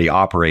 they already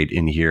operate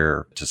in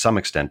here to some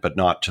extent, but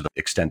not to the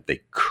extent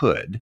they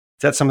could.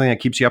 Is that something that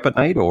keeps you up at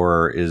night,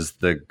 or is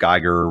the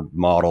Geiger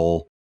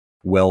model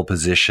well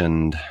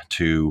positioned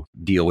to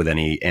deal with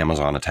any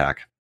Amazon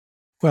attack?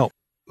 Well,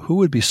 who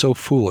would be so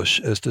foolish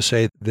as to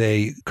say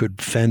they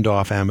could fend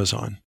off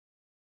Amazon?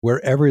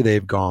 Wherever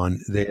they've gone,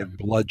 they have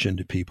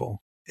bludgeoned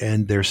people,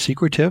 and they're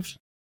secretive,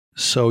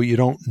 so you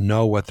don't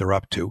know what they're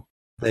up to.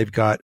 They've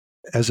got,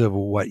 as of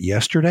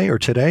yesterday or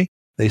today,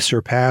 they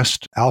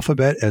surpassed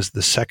Alphabet as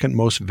the second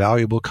most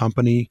valuable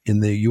company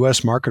in the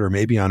US market, or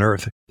maybe on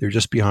earth. They're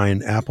just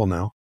behind Apple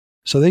now.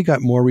 So they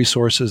got more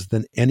resources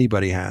than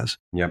anybody has.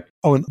 Yep.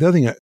 Oh, and the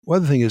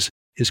other thing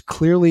is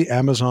clearly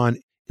Amazon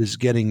is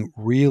getting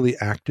really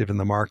active in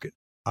the market.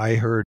 I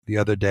heard the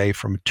other day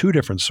from 2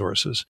 different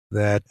sources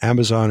that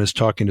Amazon is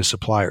talking to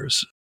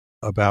suppliers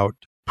about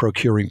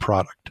procuring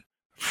product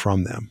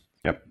from them.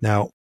 Yep.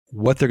 Now,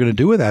 what they're going to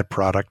do with that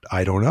product,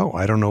 I don't know.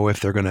 I don't know if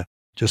they're going to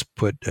just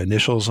put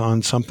initials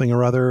on something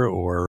or other,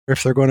 or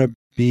if they're going to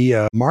be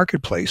a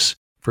marketplace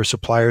for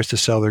suppliers to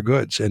sell their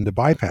goods and to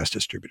bypass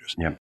distributors.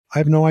 Yep. I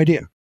have no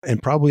idea.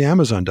 And probably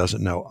Amazon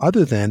doesn't know,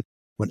 other than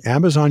when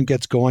Amazon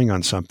gets going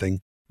on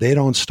something, they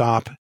don't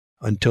stop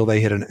until they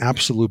hit an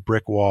absolute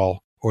brick wall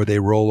or they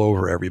roll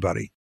over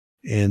everybody.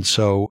 And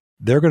so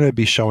they're going to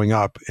be showing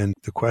up. And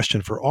the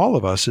question for all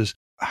of us is,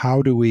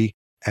 how do we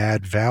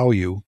add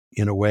value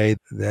in a way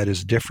that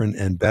is different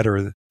and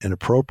better and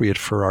appropriate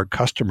for our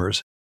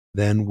customers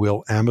than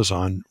will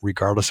Amazon,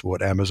 regardless of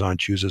what Amazon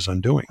chooses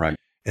on doing? Right.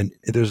 And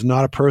there's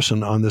not a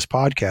person on this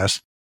podcast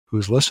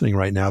who's listening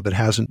right now that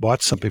hasn't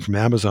bought something from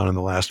Amazon in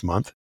the last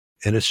month.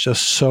 And it's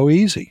just so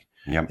easy.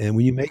 Yep. And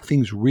when you make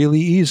things really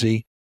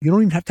easy, you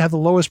don't even have to have the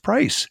lowest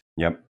price.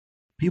 Yep.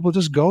 People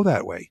just go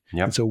that way.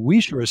 Yep. And so we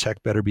sure as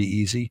heck better be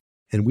easy,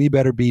 and we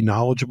better be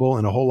knowledgeable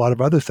and a whole lot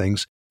of other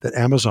things that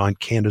Amazon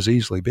can't as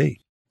easily be.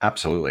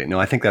 Absolutely. No,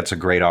 I think that's a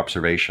great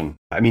observation.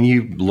 I mean,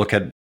 you look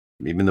at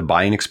even the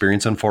buying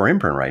experience on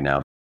 4imprint right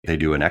now. They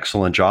do an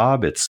excellent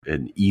job. It's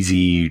an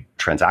easy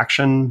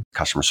transaction.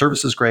 Customer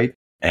service is great.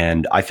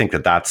 And I think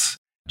that that's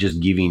just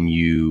giving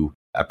you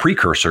a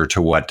precursor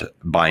to what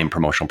buying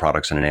promotional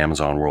products in an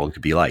Amazon world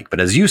could be like. But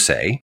as you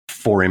say,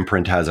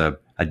 4imprint has a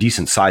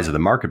decent size of the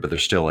market, but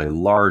there's still a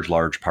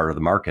large part of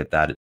the market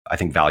that I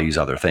think values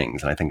other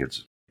things. And I think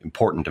it's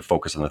important to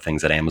focus on the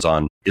things that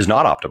Amazon is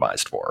not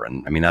optimized for.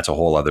 And I mean, that's a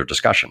whole other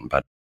discussion.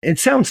 But it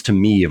sounds to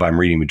me, if I'm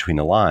reading between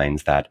the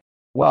lines, that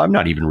Well, I'm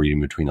not even reading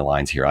between the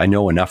lines here. I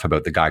know enough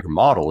about the Geiger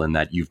model in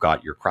that you've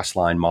got your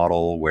Crestline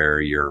model where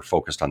you're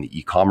focused on the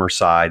e-commerce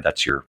side.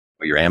 That's your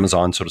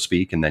Amazon, so to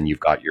speak. And then you've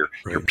got your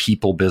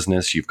people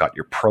business, you've got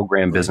your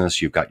program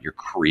business, you've got your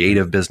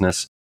creative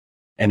business.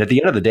 And at the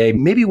end of the day,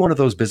 maybe one of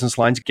those business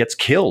lines gets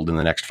killed in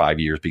the next 5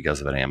 years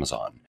because of an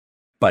Amazon.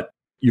 But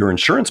your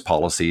insurance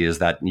policy is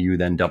that you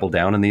then double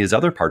down in these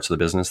other parts of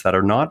the business that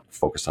are not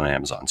focused on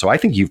Amazon. So I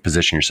think you've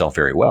positioned yourself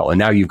very well. And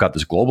now you've got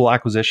this global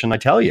acquisition. I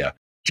tell you,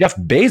 Jeff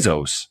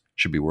Bezos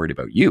should be worried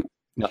about you,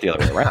 not the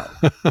other way around.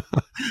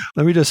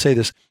 Let me just say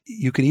this.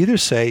 You can either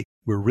say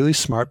we're really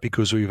smart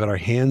because we've got our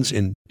hands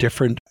in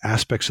different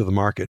aspects of the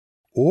market,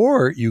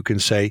 or you can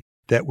say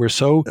that we're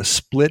so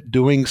split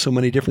doing so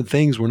many different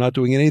things, we're not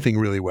doing anything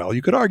really well.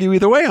 You could argue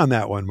either way on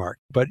that one, Mark,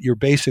 but you're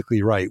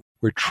basically right.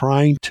 We're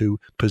trying to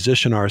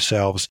position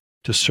ourselves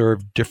to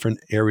serve different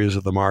areas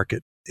of the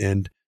market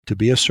and to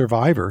be a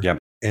survivor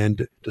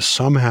and to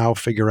somehow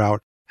figure out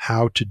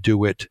how to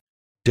do it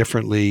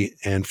differently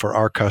and for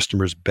our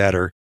customers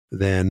better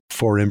than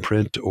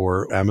 4imprint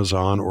or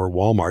Amazon or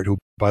Walmart, who,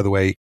 by the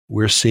way,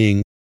 we're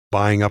seeing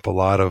buying up a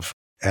lot of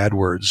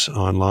AdWords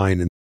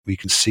online, and we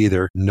can see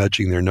they're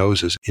nudging their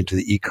noses into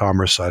the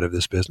e-commerce side of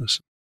this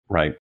business.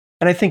 Right.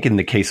 And I think in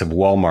the case of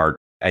Walmart,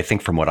 I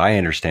think from what I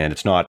understand,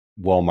 it's not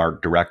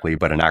Walmart directly,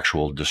 but an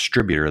actual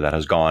distributor that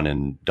has gone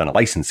and done a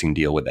licensing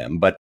deal with them.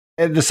 But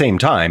at the same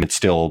time, it's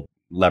still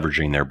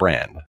leveraging their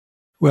brand.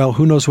 Well,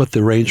 who knows what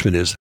the arrangement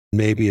is?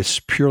 Maybe it's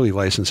purely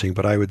licensing,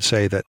 but I would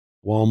say that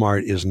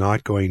Walmart is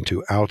not going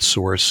to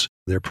outsource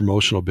their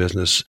promotional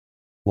business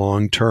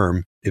long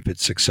term if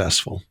it's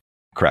successful.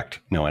 Correct.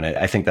 No, and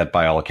I think that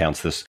by all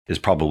accounts, this is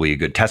probably a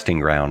good testing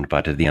ground.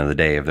 But at the end of the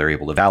day, if they're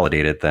able to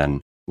validate it,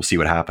 then we'll see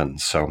what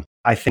happens. So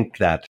I think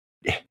that,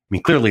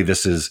 clearly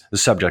this is the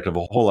subject of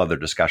a whole other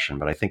discussion,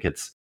 but I think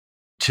it's,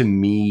 to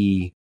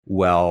me,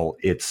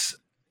 it's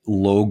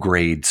low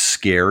grade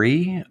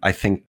scary. I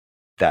think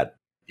that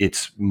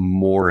it's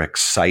more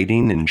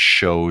exciting and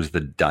shows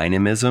the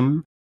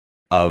dynamism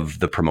of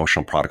the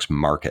promotional products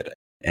market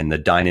and the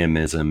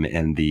dynamism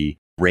and the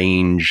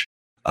range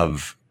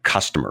of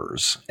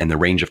customers and the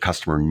range of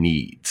customer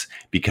needs.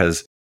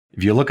 Because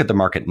if you look at the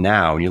market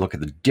now and you look at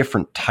the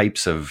different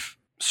types of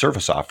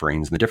service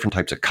offerings and the different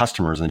types of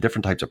customers and the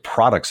different types of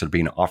products that are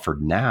being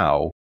offered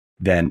now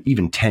than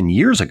even 10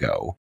 years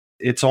ago,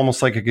 it's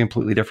almost like a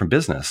completely different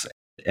business.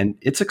 And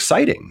it's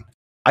exciting.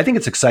 I think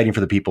it's exciting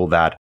for the people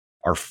that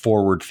are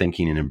forward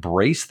thinking and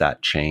embrace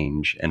that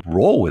change and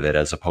roll with it,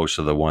 as opposed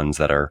to the ones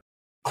that are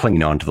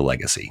clinging on to the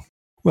legacy.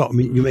 Well,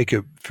 you make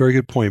a very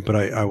good point, but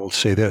I will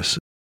say this.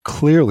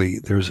 Clearly,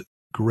 there's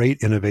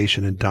great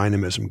innovation and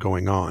dynamism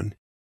going on.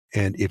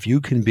 And if you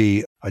can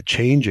be a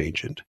change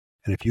agent,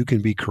 and if you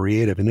can be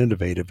creative and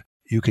innovative,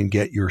 you can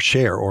get your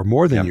share or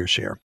more than your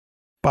share.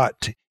 But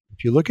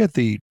if you look at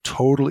the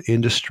total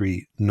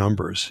industry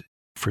numbers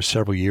for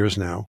several years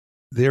now,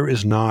 there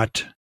is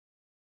not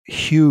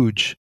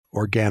huge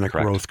organic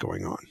growth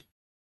going on.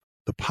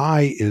 The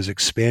pie is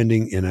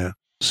expanding in a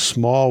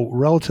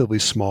relatively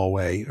small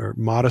way or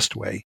modest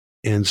way.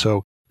 And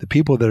so the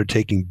people that are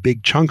taking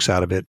big chunks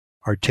out of it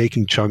are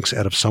taking chunks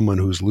out of someone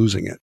who's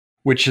losing it.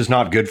 Which is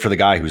not good for the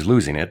guy who's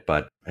losing it,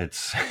 but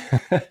it's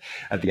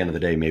at the end of the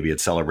day, maybe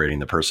it's celebrating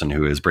the person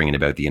who is bringing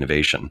about the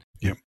innovation.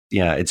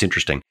 Yeah, it's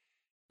interesting.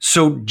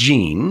 So,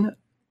 Gene,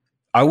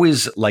 I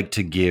always like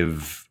to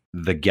give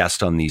the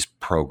guest on these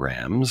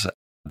programs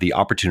the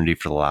opportunity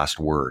for the last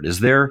word. Is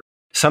there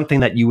something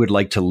that you would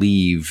like to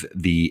leave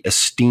the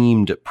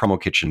esteemed Promo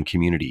Kitchen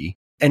community?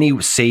 Any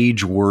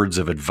sage words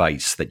of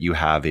advice that you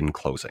have in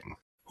closing?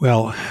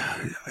 Well,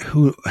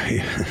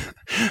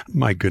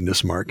 my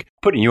goodness, Mark.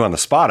 Putting you on the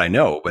spot, I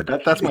know, but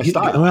that's my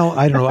style. Well,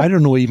 I don't know. I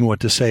don't know even what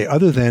to say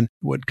other than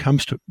what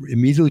comes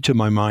immediately to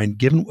my mind,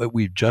 given what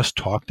we've just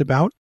talked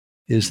about,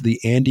 is the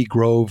Andy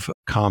Grove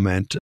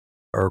comment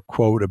or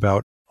quote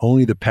about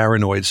only the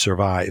paranoid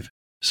survive.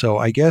 So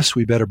I guess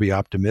we better be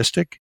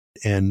optimistic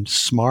and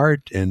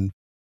smart and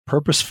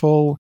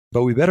purposeful,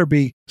 but we better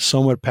be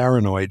somewhat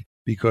paranoid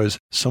because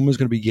someone's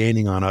going to be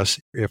gaining on us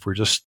if we're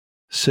just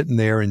sitting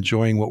there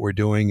enjoying what we're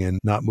doing and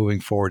not moving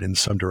forward in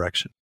some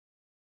direction.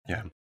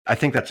 Yeah, I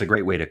think that's a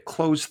great way to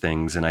close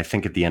things. And I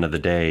think at the end of the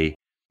day,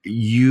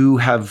 you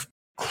have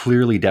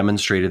clearly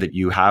demonstrated that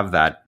you have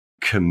that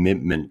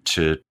commitment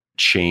to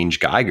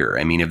change Geiger.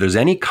 I mean, if there's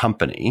any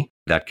company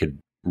that could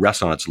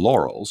rest on its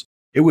laurels,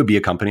 it would be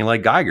a company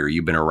like Geiger.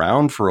 You've been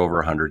around for over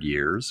 100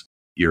 years.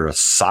 You're a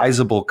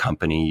sizable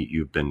company.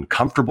 You've been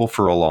comfortable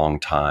for a long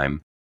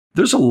time.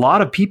 There's a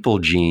lot of people,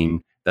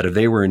 Gene, that if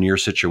they were in your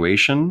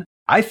situation,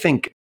 I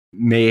think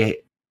may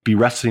be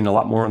resting a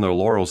lot more on their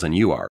laurels than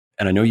you are.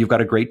 And I know you've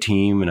got a great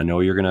team, and I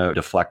know you're going to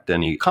deflect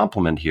any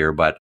compliment here,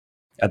 but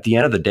at the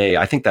end of the day,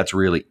 I think that's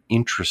really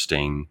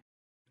interesting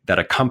that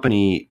a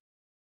company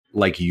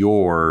like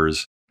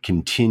yours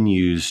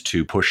continues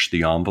to push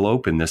the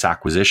envelope, and this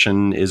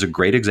acquisition is a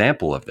great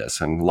example of this.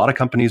 And a lot of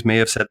companies may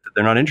have said that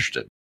they're not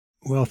interested.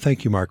 Well,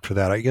 thank you, Mark, for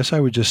that. I guess I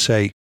would just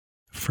say,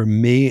 for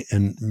me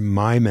and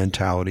my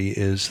mentality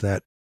is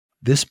that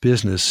this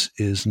business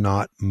is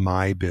not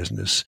my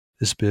business.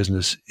 This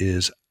business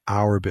is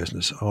our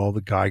business, all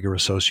the Geiger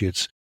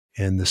associates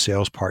and the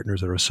sales partners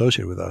that are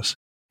associated with us.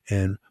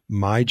 And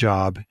my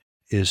job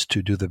is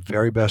to do the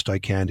very best I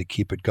can to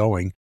keep it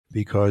going,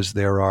 because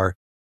there are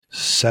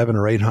 700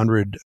 or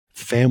 800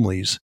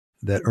 families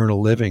that earn a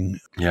living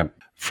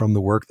from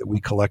the work that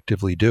we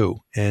collectively do.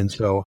 And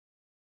so,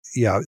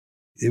 yeah,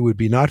 it would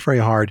be not very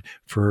hard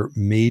for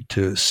me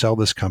to sell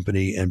this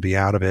company and be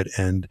out of it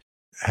and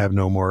have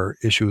no more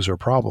issues or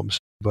problems.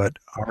 But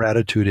our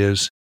attitude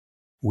is,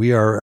 we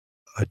are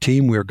a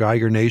team, we're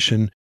Geiger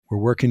Nation, we're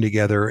working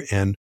together,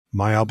 and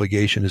my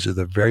obligation is to do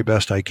the very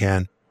best I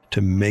can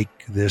to make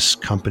this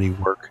company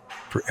work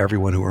for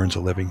everyone who earns a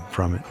living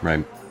from it.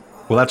 Right.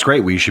 Well, that's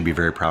great. We should be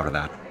very proud of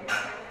that.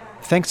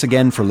 Thanks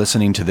again for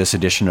listening to this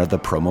edition of the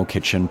Promo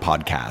Kitchen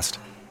podcast.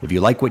 If you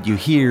like what you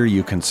hear,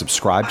 you can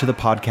subscribe to the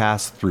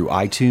podcast through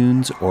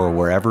iTunes or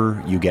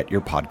wherever you get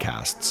your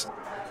podcasts.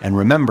 And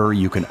remember,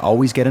 you can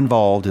always get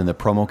involved in the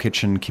Promo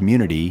Kitchen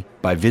community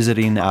by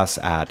visiting us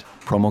at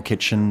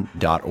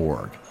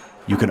promokitchen.org.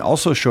 You can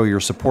also show your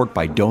support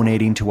by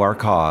donating to our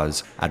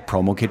cause at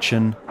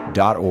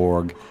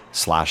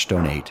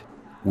promokitchen.org/donate.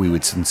 We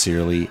would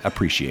sincerely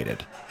appreciate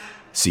it.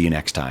 See you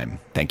next time.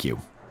 Thank you.